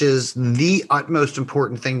relationships, which is the utmost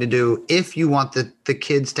important thing to do if you want the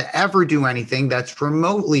kids to ever do anything that's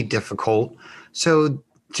remotely difficult. So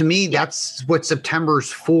to me, that's what September's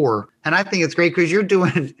for. And I think it's great because you're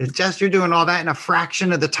doing all that in a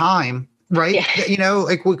fraction of the time, right? Yeah.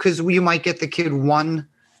 Because you might get the kid one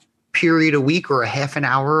period a week or a half an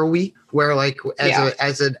hour a week, where like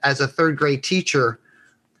as a third grade teacher,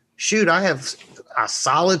 shoot, I have a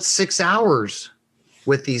solid 6 hours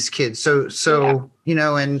with these kids. So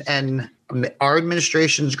and our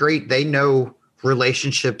administration's great. They know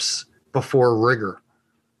relationships before rigor.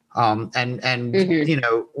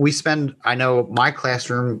 We spend, I know my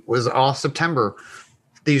classroom was all September.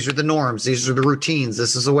 These are the norms. These are the routines.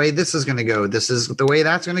 This is the way this is going to go. This is the way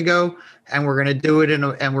that's going to go. And we're going to do it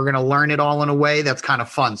and we're going to learn it all in a way that's kind of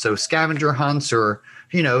fun. So scavenger hunts or,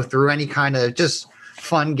 through any kind of just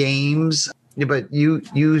fun games. But you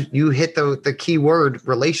hit the key word,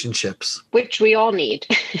 relationships, which we all need.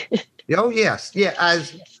 Oh yes, yeah.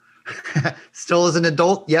 As still as an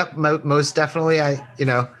adult, yep, most definitely. I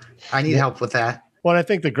need help with that. Well, I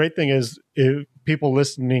think the great thing is, if people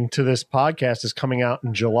listening to this podcast is coming out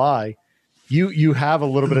in July, you have a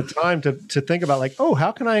little bit of time to think about like, oh,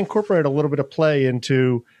 how can I incorporate a little bit of play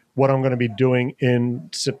into what I'm going to be doing in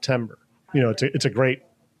September? It's a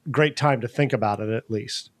great time to think about it at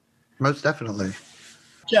least. most definitely.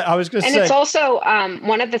 Yeah, I was going to say. And it's also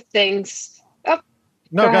one of the things. Oh,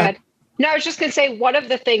 no, go ahead. No, I was just going to say one of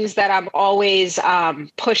the things that I'm always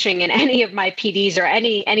pushing in any of my PDs or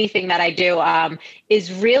anything that I do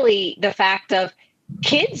is really the fact of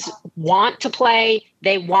kids want to play,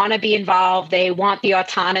 they want to be involved, they want the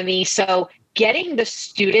autonomy. So getting the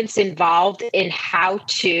students involved in how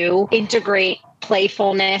to integrate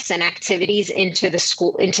playfulness and activities into the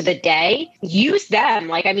school, into the day, use them.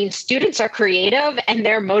 Like, I mean, students are creative and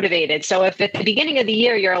they're motivated. So if at the beginning of the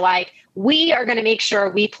year, you're like, we are going to make sure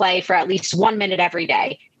we play for at least 1 minute every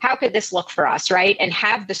day. How could this look for us, right? And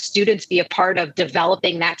have the students be a part of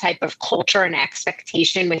developing that type of culture and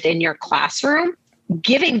expectation within your classroom,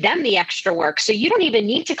 giving them the extra work. So you don't even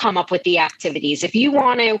need to come up with the activities. If you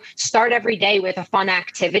want to start every day with a fun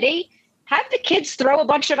activity, have the kids throw a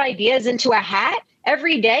bunch of ideas into a hat.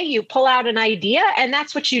 Every day you pull out an idea and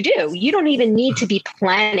that's what you do. You don't even need to be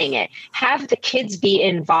planning it. Have the kids be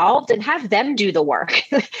involved and have them do the work.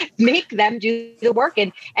 Make them do the work.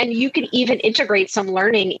 And you can even integrate some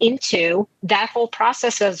learning into that whole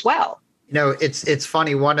process as well. You know, it's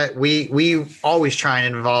funny. We always try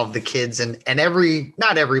and involve the kids and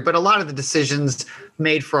not every, but a lot of the decisions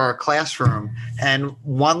made for our classroom. And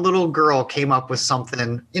one little girl came up with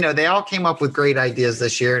something. You know, they all came up with great ideas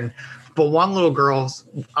this year, but one little girl's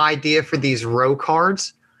idea for these row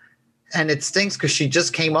cards, and it stinks because she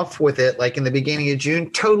just came up with it like in the beginning of June,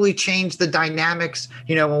 totally changed the dynamics.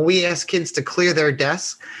 You know, when we ask kids to clear their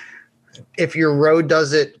desks, if your row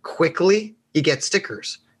does it quickly, you get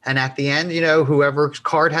stickers. And at the end, you know, whoever's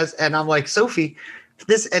card has, and I'm like, Sophie,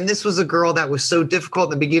 this was a girl that was so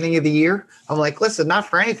difficult in the beginning of the year. I'm like, listen, not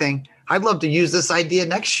for anything, I'd love to use this idea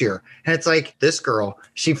next year. And it's like this girl,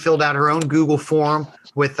 she filled out her own Google form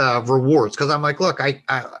with rewards. Cause I'm like, look,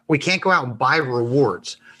 we can't go out and buy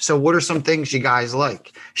rewards. So what are some things you guys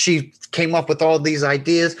like? She came up with all these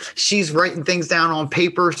ideas. She's writing things down on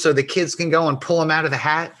paper so the kids can go and pull them out of the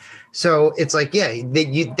hat. So it's like, yeah,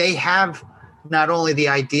 they have not only the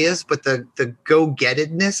ideas, but the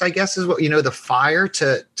go-gettedness, I guess is what, you know, the fire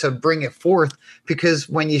to bring it forth. Because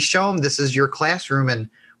when you show them this is your classroom and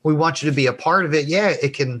we want you to be a part of it, yeah,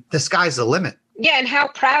 the sky's the limit. Yeah, and how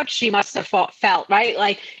proud she must have felt, right?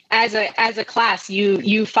 Like as a class,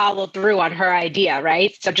 you followed through on her idea,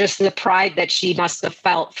 right? So just the pride that she must have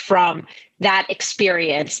felt from that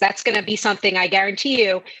experience. That's going to be something I guarantee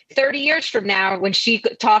you 30 years from now, when she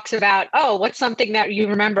talks about, oh, what's something that you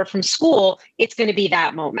remember from school? It's going to be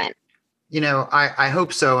that moment. You know, I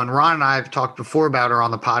hope so. And Ron and I have talked before about her on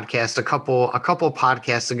the podcast a couple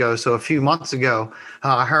podcasts ago. So a few months ago,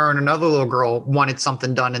 her and another little girl wanted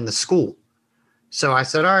something done in the school. So I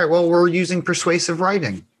said, all right, well, we're using persuasive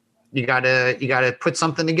writing. You gotta put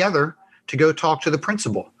something together to go talk to the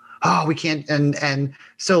principal. Oh, we can't. And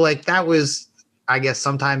so like that was, I guess,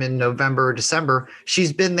 sometime in November or December.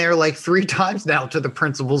 She's been there like 3 times now to the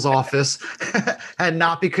principal's office. And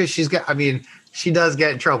not because she does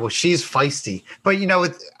get in trouble. She's feisty. But, you know,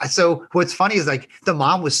 so what's funny is like the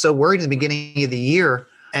mom was so worried in the beginning of the year.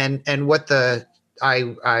 And what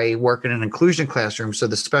I work in an inclusion classroom. So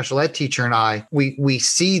the special ed teacher and I, we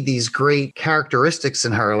see these great characteristics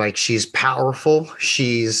in her. Like she's powerful.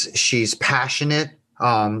 She's passionate.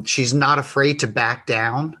 She's not afraid to back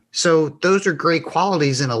down. So those are great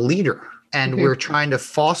qualities in a leader. And we're trying to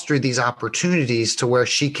foster these opportunities to where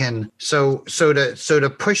she can, so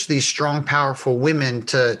to push these strong, powerful women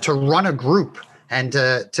to run a group and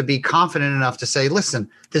to be confident enough to say, listen,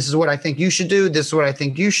 this is what I think you should do. This is what I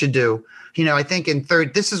think you should do. You know, I think in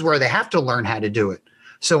third, this is where they have to learn how to do it.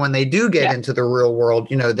 So when they do get into the real world,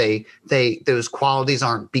 you know, those qualities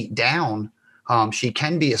aren't beat down. She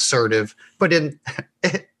can be assertive, but in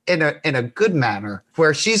a good manner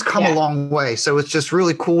where she's come a long way. So it's just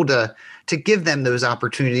really cool to give them those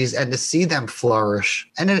opportunities and to see them flourish.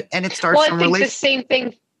 And it starts from the same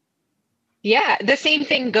thing. Yeah, the same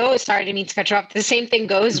thing goes. Sorry, I didn't mean to cut you off. The same thing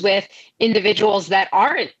goes with individuals that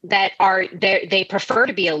they prefer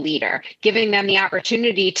to be a leader, giving them the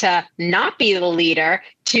opportunity to not be the leader,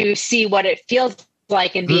 to see what it feels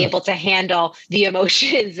like and be able to handle the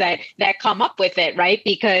emotions that come up with it, right?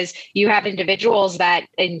 Because you have individuals that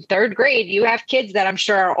in third grade, you have kids that I'm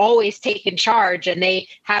sure are always taking charge and they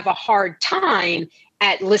have a hard time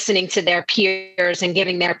at listening to their peers and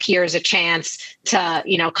giving their peers a chance to,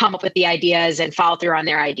 you know, come up with the ideas and follow through on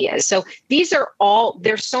their ideas. So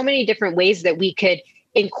there's so many different ways that we could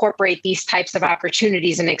incorporate these types of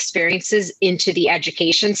opportunities and experiences into the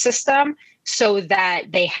education system so that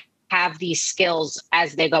they have these skills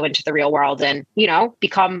as they go into the real world and, you know,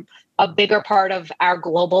 become a bigger part of our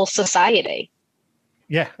global society.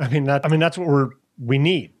 Yeah. I mean, that's what we're we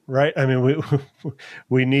need, right? I mean,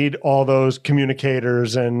 we need all those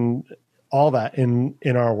communicators and all that in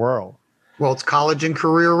our world. Well, it's college and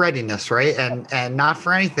career readiness, right? And not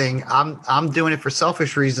for anything. I'm doing it for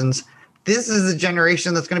selfish reasons. This is the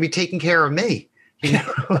generation that's going to be taking care of me. You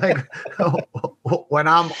know, like when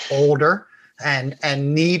I'm older and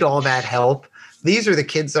need all that help, these are the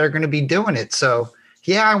kids that are going to be doing it. So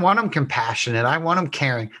yeah, I want them compassionate. I want them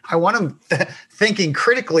caring. I want them thinking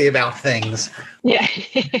critically about things. Yeah.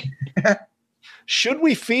 Should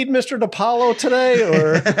we feed Mr. DiPaolo today,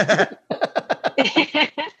 or?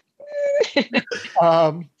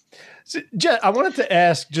 So, Jess, I wanted to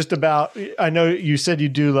ask just about, I know you said you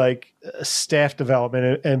do like staff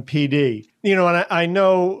development and PD, you know, and I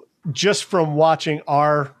know just from watching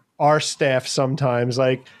our staff sometimes,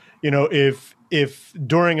 like, you know, if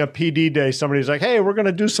during a PD day, somebody's like, hey, we're going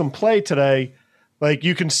to do some play today. Like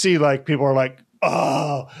you can see like people are like,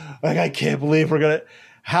 oh, like, I can't believe we're going to,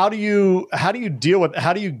 how do you deal with,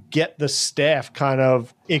 how do you get the staff kind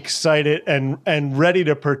of excited and ready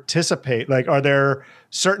to participate? Like, are there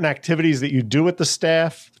certain activities that you do with the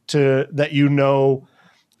staff that, you know,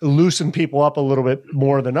 loosen people up a little bit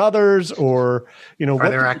more than others, or, you know, are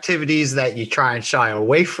there activities that you try and shy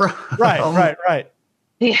away from? Right.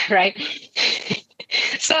 Yeah, right.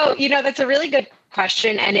 So, you know, that's a really good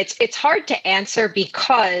question. And it's hard to answer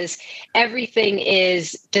because everything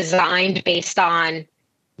is designed based on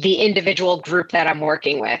the individual group that I'm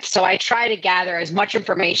working with. So I try to gather as much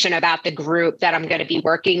information about the group that I'm going to be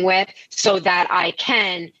working with so that I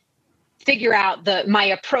can figure out my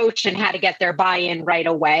approach and how to get their buy-in right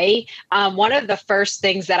away. One of the first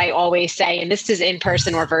things that I always say, and this is in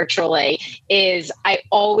person or virtually, is I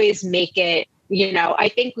always make it, you know, I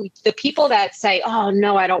think the people that say, oh,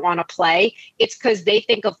 no, I don't want to play, it's because they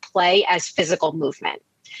think of play as physical movement.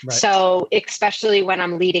 Right. So especially when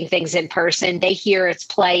I'm leading things in person, they hear it's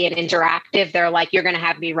play and interactive. They're like, you're going to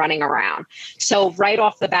have me running around. So right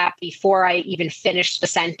off the bat, before I even finish the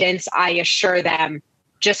sentence, I assure them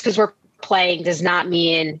just because we're playing does not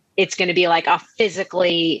mean it's going to be like a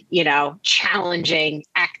physically, you know, challenging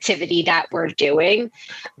activity that we're doing.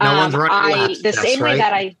 No one's running laps, the same way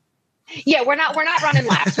that we're not running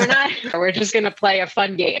laps. We're just going to play a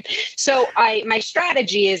fun game. So my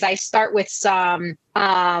strategy is I start with some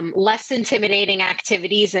less intimidating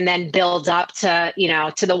activities and then build up to, you know,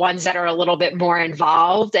 to the ones that are a little bit more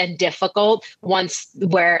involved and difficult once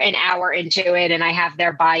we're an hour into it and I have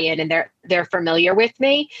their buy-in and they're familiar with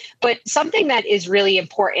me. But something that is really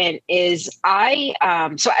important is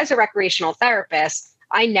so as a recreational therapist,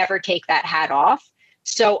 I never take that hat off.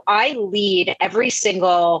 So I lead every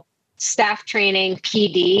single staff training,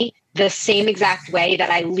 PD, the same exact way that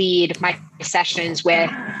I lead my sessions with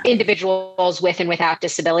individuals with and without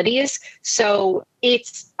disabilities. So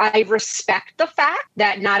I respect the fact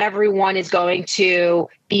that not everyone is going to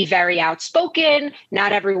be very outspoken.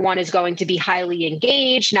 Not everyone is going to be highly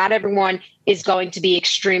engaged. Not everyone is going to be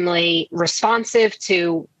extremely responsive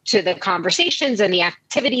to the conversations and the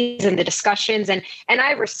activities and the discussions. And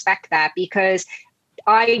I respect that because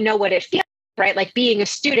I know what it feels right? Like being a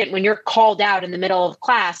student, when you're called out in the middle of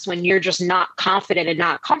class, when you're just not confident and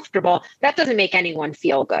not comfortable, that doesn't make anyone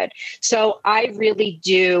feel good. So I really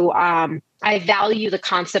do. I value the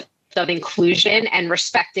concept of inclusion and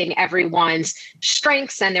respecting everyone's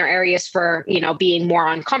strengths and their areas for, you know, being more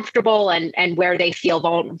uncomfortable and where they feel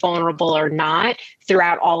vulnerable or not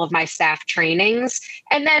throughout all of my staff trainings.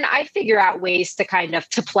 And then I figure out ways to kind of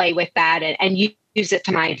to play with that and use it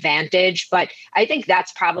to my advantage. But I think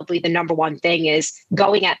that's probably the number one thing is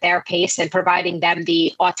going at their pace and providing them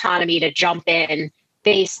the autonomy to jump in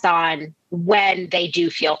based on when they do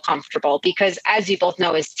feel comfortable. Because as you both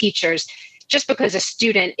know, as teachers, just because a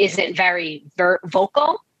student isn't very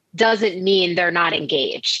vocal doesn't mean they're not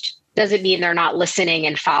engaged, doesn't mean they're not listening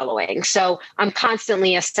and following. So I'm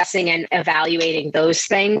constantly assessing and evaluating those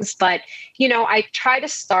things. But, you know, I try to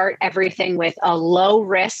start everything with a low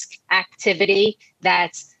risk activity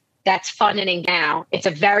that's fun and now. It's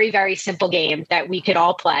a very, very simple game that we could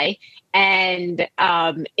all play. And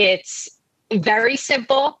it's very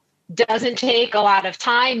simple. Doesn't take a lot of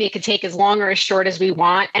time. It could take as long or as short as we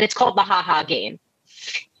want. And it's called the Ha-Ha game.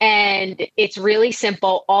 And it's really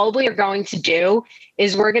simple. All we are going to do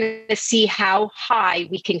is we're going to see how high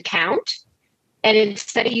we can count. And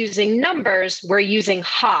instead of using numbers, we're using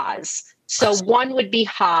ha's. So 1 would be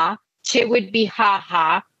ha, 2 would be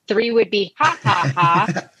ha-ha, 3 would be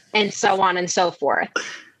ha-ha-ha, and so on and so forth.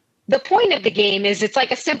 The point of the game is it's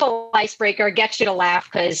like a simple icebreaker, gets you to laugh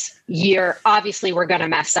because we're going to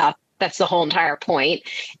mess up. That's the whole entire point.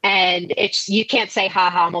 And you can't say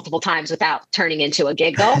ha-ha multiple times without turning into a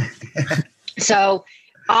giggle. So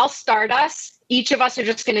I'll start us. Each of us are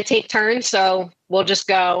just going to take turns. So we'll just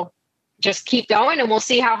keep going, and we'll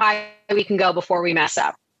see how high we can go before we mess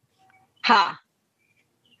up. Ha.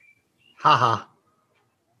 Ha ha.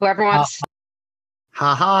 Whoever wants.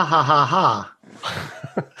 Ha ha ha ha ha.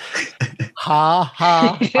 Ha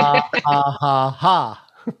ha ha ha ha ha.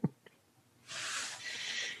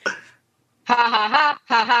 Ha ha ha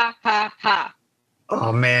ha ha ha ha.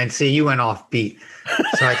 Oh man, see, you went off beat.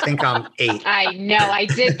 So I think I'm 8. I know, I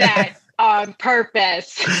did that on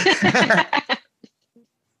purpose.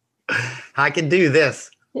 I can do this.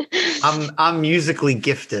 I'm musically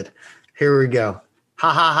gifted. Here we go.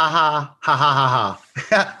 Ha ha ha ha ha ha ha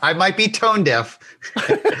ha. I might be tone deaf,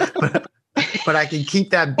 but I can keep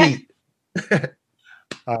that beat.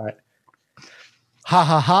 All right. Ha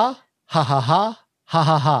ha ha ha ha ha ha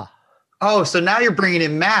ha ha. Oh, so now you're bringing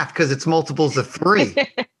in math because it's multiples of 3.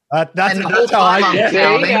 That's how I get it.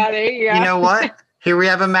 There you go, there you go. You know what? Here we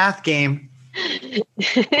have a math game.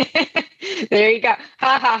 There you go.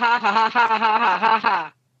 Ha ha ha ha ha ha ha ha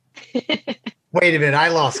ha. Wait a minute, I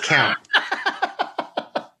lost count.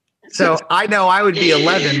 So I know I would be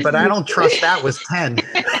 11, but I don't trust that was 10.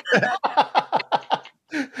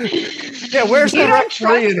 Yeah, where's the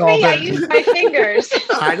referee and all I that? use my fingers.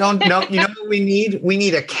 I don't know. You know what we need? We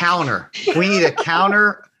need a counter. We need a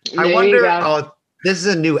counter. I There wonder. you go. Oh, this is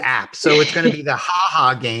a new app, so it's going to be the Ha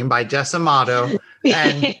Ha game by Jess Amato,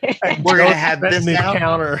 and we're going to have this the out.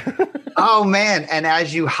 counter. Oh man! And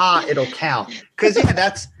as you ha, it'll count. Because yeah,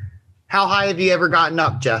 that's how high have you ever gotten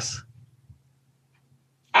up, Jess?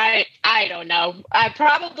 I don't know. I've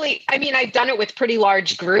done it with pretty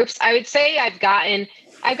large groups. I would say I've gotten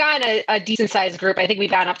a decent sized group. I think we've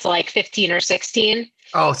gotten up to like 15 or 16.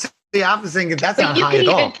 Oh, see, I was thinking that's But not you high could at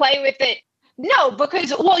even all. play with it. No,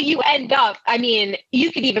 because you end up,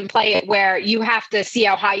 you could even play it where you have to see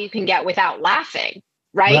how high you can get without laughing,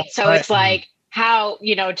 right? Right. So it's like how,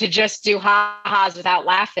 to just do ha-has without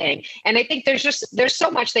laughing. And I think there's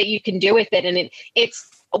so much that you can do with it. And it's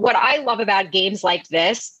what I love about games like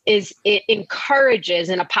this is it encourages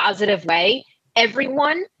in a positive way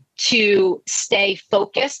everyone to stay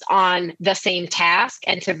focused on the same task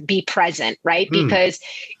and to be present, right? Because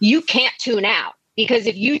you can't tune out. Because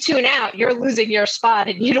if you tune out, you're losing your spot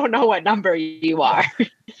and you don't know what number you are.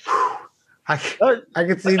 I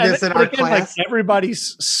can see this in our class. Like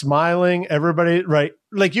everybody's smiling, everybody, right?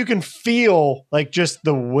 Like you can feel like just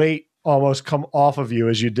the weight almost come off of you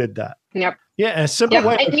as you did that. Yep. Yeah, a simple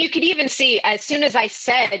way. And you could even see as soon as I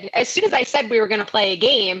said we were going to play a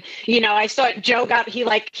game, I saw Joe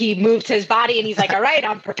he moved his body and he's like, all right,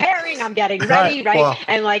 I'm preparing, I'm getting ready. Right. Well,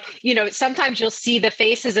 and sometimes you'll see the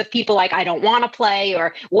faces of people like, I don't want to play,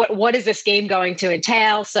 or what is this game going to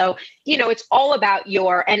entail? So, it's all about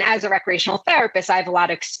and as a recreational therapist, I have a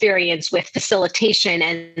lot of experience with facilitation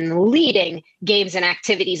and leading games and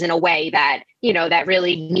activities in a way that, that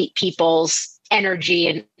really meet people's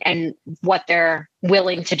energy and what they're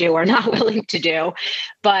willing to do or not willing to do.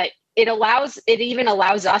 But it even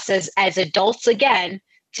allows us as adults, again,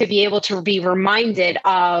 to be able to be reminded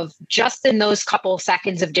of just in those couple of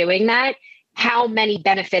seconds of doing that, how many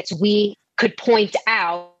benefits we could point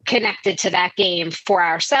out connected to that game for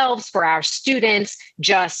ourselves, for our students,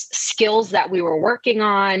 just skills that we were working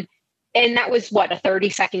on. And that was a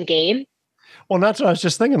 30-second game. Well, that's what I was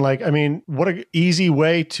just thinking. What an easy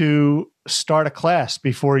way to start a class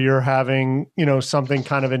before you're having, something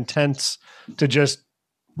kind of intense to just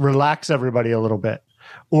relax everybody a little bit.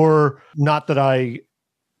 Or not that I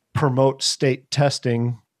promote state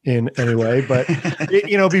testing in any way, but,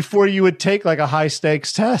 before you would take like a high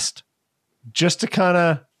stakes test, just to kind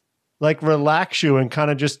of like relax you and kind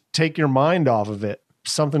of just take your mind off of it.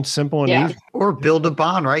 Something simple and easy. Or build a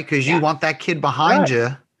bond, right? Because you want that kid behind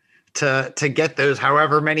you to get those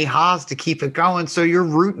however many ha's to keep it going. So you're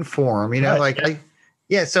rooting for them,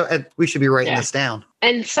 So we should be writing this down.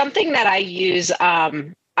 And something that I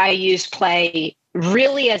use play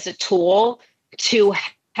really as a tool to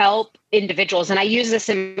help individuals. And I use this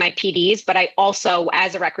in my PDs, but I also,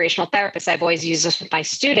 as a recreational therapist, I've always used this with my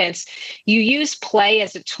students. You use play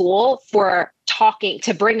as a tool for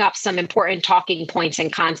to bring up some important talking points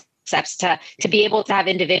and concepts to be able to have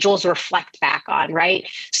individuals reflect back on, right?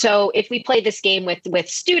 So if we play this game with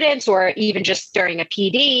students or even just during a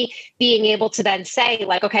PD, being able to then say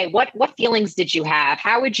like, okay, what feelings did you have?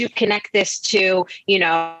 How would you connect this to,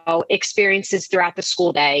 experiences throughout the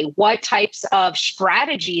school day? What types of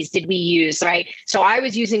strategies did we use, right? So I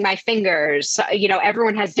was using my fingers,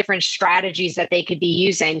 everyone has different strategies that they could be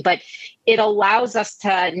using, but it allows us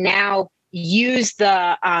to now use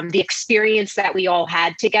the experience that we all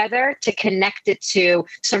had together to connect it to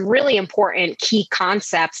some really important key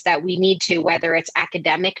concepts that we need to, whether it's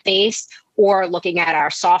academic based or looking at our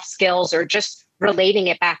soft skills or just relating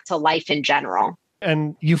it back to life in general.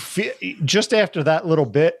 And you feel, just after that little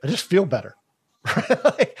bit, I just feel better.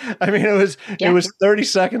 I mean, it was 30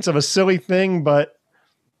 seconds of a silly thing, but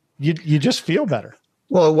you just feel better.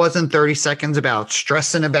 Well, it wasn't 30 seconds about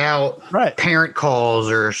stressing about parent calls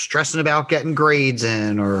or stressing about getting grades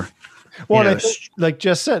in or. Well, I think, like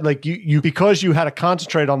Jess said, like you because you had to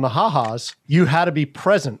concentrate on the ha-has, you had to be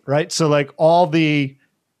present, right? So like all the,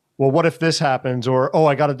 well, what if this happens? Or, oh,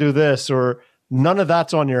 I got to do this, or none of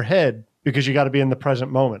that's on your head because you got to be in the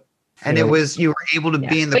present moment. And you were able to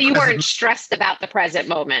be in the But you weren't stressed about the present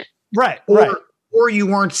moment. Right. Or you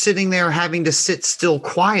weren't sitting there having to sit still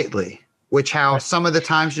quietly, which some of the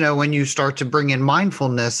times, when you start to bring in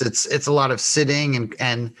mindfulness, it's a lot of sitting.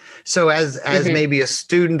 And so as maybe a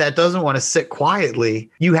student that doesn't want to sit quietly,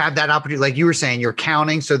 you have that opportunity. Like you were saying, you're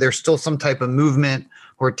counting. So there's still some type of movement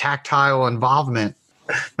or tactile involvement.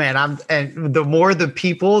 Man, and the more the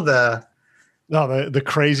people, the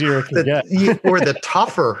crazier it can get, or the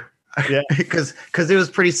tougher. Yeah, because it was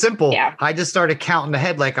pretty simple. Yeah. I just started counting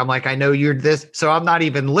ahead. I'm like, I know you're this, so I'm not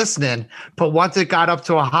even listening. But once it got up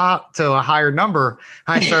to a higher number,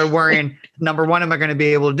 I started worrying. Number one, am I going to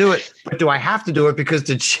be able to do it? But do I have to do it because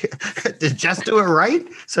did Jess do it right?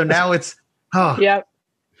 So now it's Yep.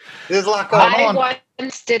 There's a lot going on. I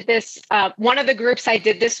once did this. One of the groups I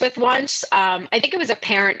did this with once, I think it was a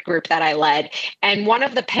parent group that I led, and one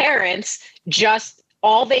of the parents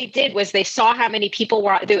all they did was they saw how many people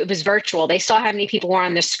were, it was virtual. They saw how many people were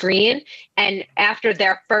on the screen. And after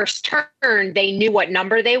their first turn, they knew what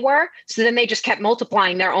number they were. So then they just kept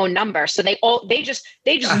multiplying their own number. So they just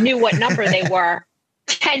knew what number they were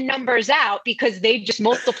 10 numbers out because they just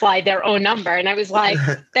multiplied their own number. And I was like,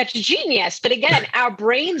 that's genius. But again, our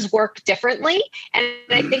brains work differently. And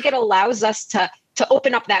I think it allows us to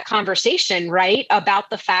open up that conversation, right? About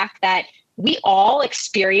the fact that we all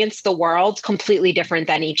experience the world completely different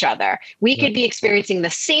than each other. We could be experiencing the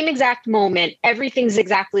same exact moment. Everything's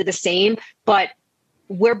exactly the same, but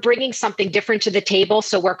we're bringing something different to the table.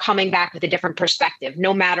 So we're coming back with a different perspective,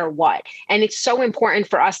 no matter what. And it's so important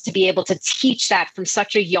for us to be able to teach that from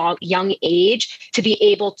such a young age, to be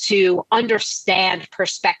able to understand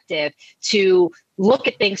perspective, to look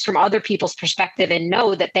at things from other people's perspective and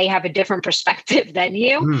know that they have a different perspective than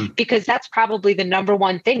you, because that's probably the number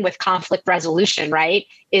one thing with conflict resolution, right?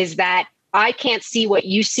 Is that I can't see what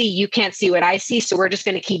you see, you can't see what I see. So we're just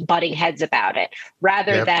going to keep butting heads about it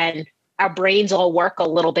rather than our brains all work a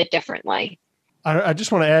little bit differently. I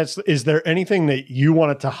just want to ask, is there anything that you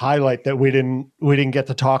wanted to highlight that we didn't get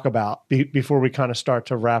to talk about before we kind of start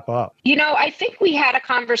to wrap up? I think we had a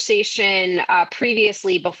conversation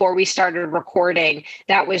previously before we started recording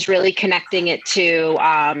that was really connecting it to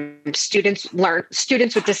students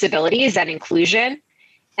with disabilities and inclusion.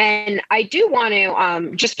 And I do want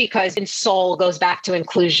to, just because in soul goes back to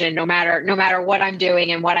inclusion, no matter what I'm doing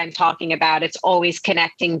and what I'm talking about, it's always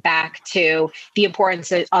connecting back to the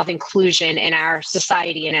importance of inclusion in our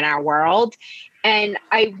society and in our world. And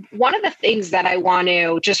one of the things that I want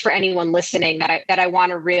to, just for anyone listening, that I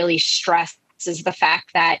want to really stress is the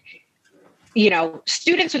fact that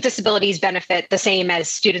students with disabilities benefit the same as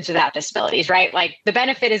students without disabilities, right? Like the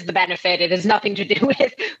benefit is the benefit. It has nothing to do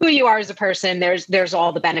with who you are as a person. There's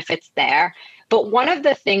all the benefits there. But one of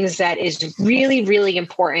the things that is really, really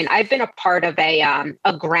important, I've been a part of a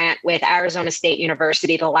grant with Arizona State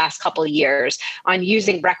University the last couple of years on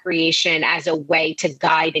using recreation as a way to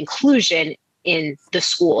guide inclusion in the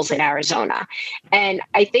schools in Arizona. And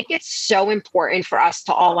I think it's so important for us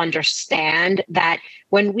to all understand that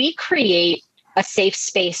when we create a safe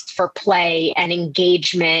space for play and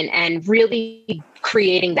engagement and really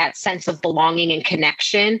creating that sense of belonging and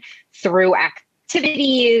connection through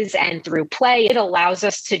activities and through play, it allows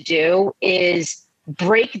us to do is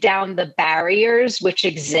break down the barriers which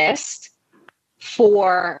exist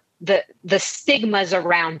for the stigmas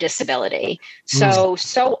around disability. So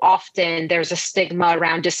often there's a stigma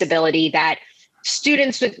around disability that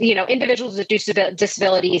students with, individuals with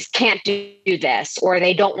disabilities can't do this, or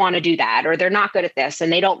they don't want to do that, or they're not good at this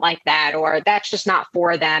and they don't like that, or that's just not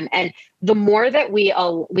for them. And the more that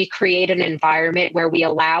we create an environment where we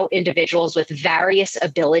allow individuals with various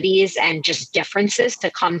abilities and just differences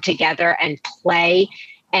to come together and play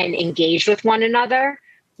and engage with one another,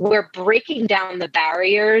 we're breaking down the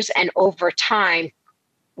barriers and over time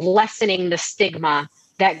lessening the stigma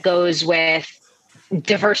that goes with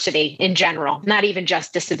diversity in general, not even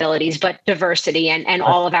just disabilities, but diversity and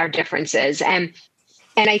all of our differences. And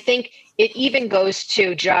I think it even goes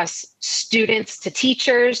to just students to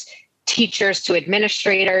teachers, teachers to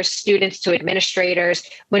administrators, students to administrators.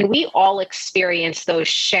 When we all experience those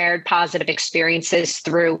shared positive experiences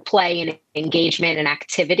through play and engagement and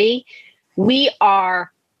activity, we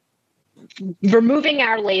are removing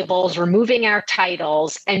our labels, removing our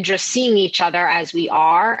titles, and just seeing each other as we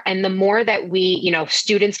are. And the more that we,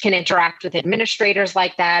 students can interact with administrators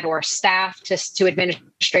like that, or staff to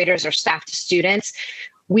administrators, or staff to students,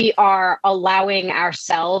 we are allowing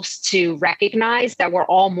ourselves to recognize that we're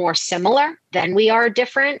all more similar than we are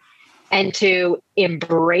different, and to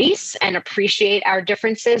embrace and appreciate our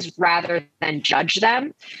differences rather than judge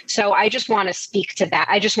them. So I just want to speak to that.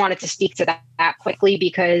 I just wanted to speak to that quickly,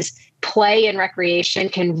 because play and recreation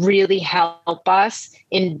can really help us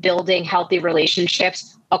in building healthy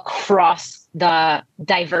relationships across the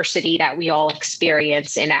diversity that we all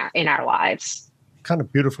experience in our lives. Kind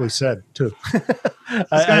of beautifully said too. I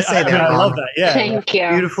was going to say that. I love that. Yeah. Thank you.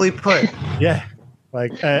 Beautifully put. Yeah.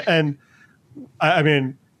 And I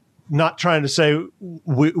mean, not trying to say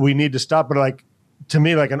we need to stop, but to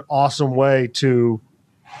me, an awesome way to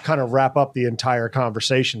kind of wrap up the entire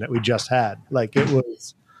conversation that we just had.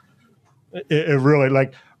 It really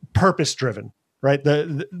purpose driven, right?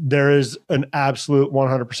 There is an absolute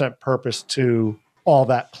 100% purpose to all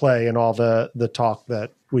that play and all the talk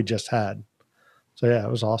that we just had. So yeah,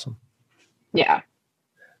 it was awesome. Yeah.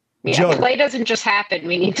 Joe, play doesn't just happen.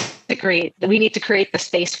 We need to create the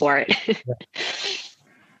space for it. Yeah.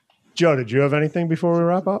 Joe, did you have anything before we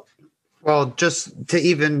wrap up? Well, just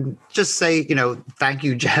say, thank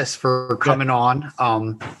you, Jess, for coming on.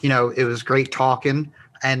 It was great talking,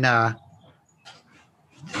 and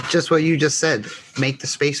just what you just said, make the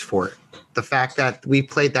space for it. The fact that we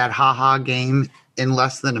played that ha-ha game in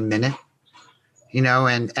less than a minute,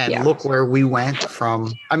 and yeah. Look where we went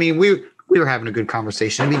from. I mean, we were having a good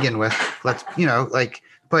conversation to begin with. But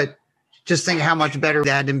just think how much better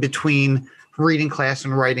that in between reading class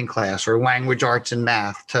and writing class, or language arts and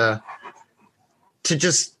math, to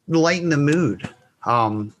just lighten the mood.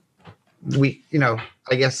 I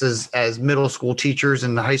guess as middle school teachers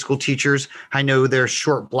and the high school teachers, I know there's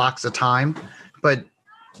short blocks of time, but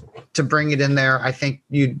to bring it in there, I think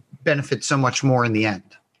you'd benefit so much more in the end.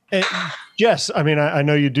 Jess, I mean, I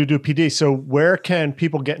know you do PD. So where can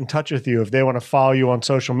people get in touch with you if they want to follow you on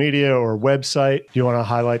social media or website? Do you want to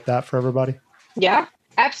highlight that for everybody? Yeah,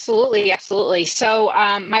 absolutely. Absolutely. So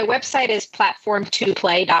my website is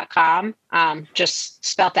platform2play.com, just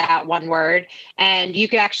spelled that out one word. And you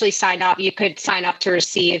could actually sign up. You could sign up to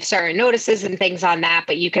receive certain notices and things on that,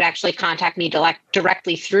 but you could actually contact me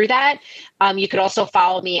directly through that. You could also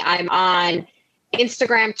follow me. I'm on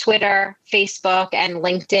Instagram, Twitter, Facebook, and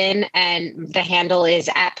LinkedIn, and the handle is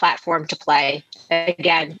 @platform2play.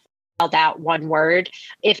 Again, spelled out one word.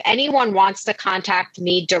 If anyone wants to contact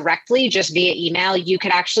me directly, just via email, you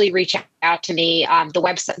can actually reach out to me.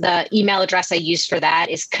 The email address I use for that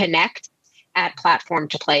is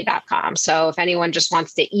connect@platform2play.com. So if anyone just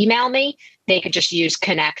wants to email me, they could just use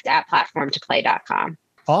connect@platform2play.com.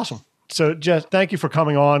 Awesome. So Jess, thank you for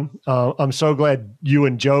coming on. I'm so glad you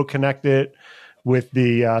and Joe connected with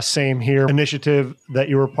the Same Here initiative that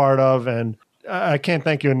you were part of. And I can't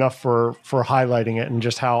thank you enough for highlighting it and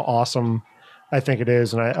just how awesome I think it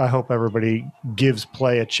is. And I hope everybody gives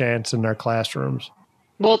play a chance in their classrooms.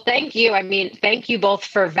 Well, thank you. I mean, thank you both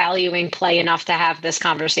for valuing play enough to have this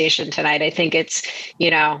conversation tonight. I think it's,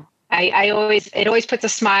 it always puts a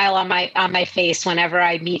smile on my face whenever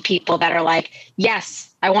I meet people that are like,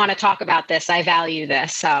 yes, I want to talk about this. I value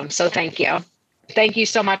this. So thank you. Thank you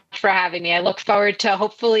so much for having me. I look forward to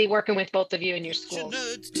hopefully working with both of you in your schools.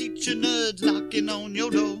 Teacher nerds knocking on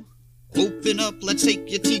your door. Open up, let's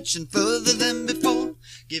take your teaching further than before.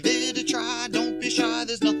 Give it a try, don't be shy,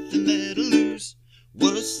 there's nothing there to lose.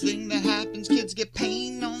 Worst thing that happens, kids get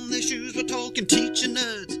pain on their shoes. We're talking teacher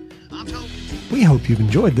nerds. We hope you've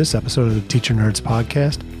enjoyed this episode of the Teacher Nerds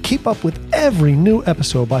Podcast. Keep up with every new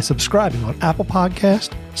episode by subscribing on Apple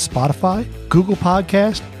Podcast, Spotify, Google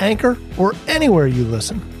Podcast, Anchor, or anywhere you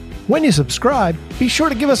listen. When you subscribe, be sure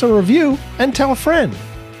to give us a review and tell a friend.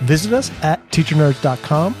 Visit us at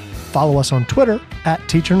teachernerds.com. Follow us on Twitter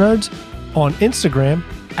 @teachernerds, on Instagram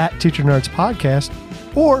 @teachernerdspodcast,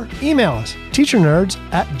 or email us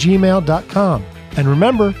teachernerds@gmail.com. And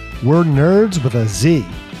remember, we're nerds with a Z.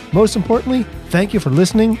 Most importantly, thank you for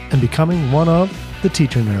listening and becoming one of the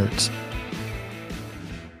Teacher Nerds.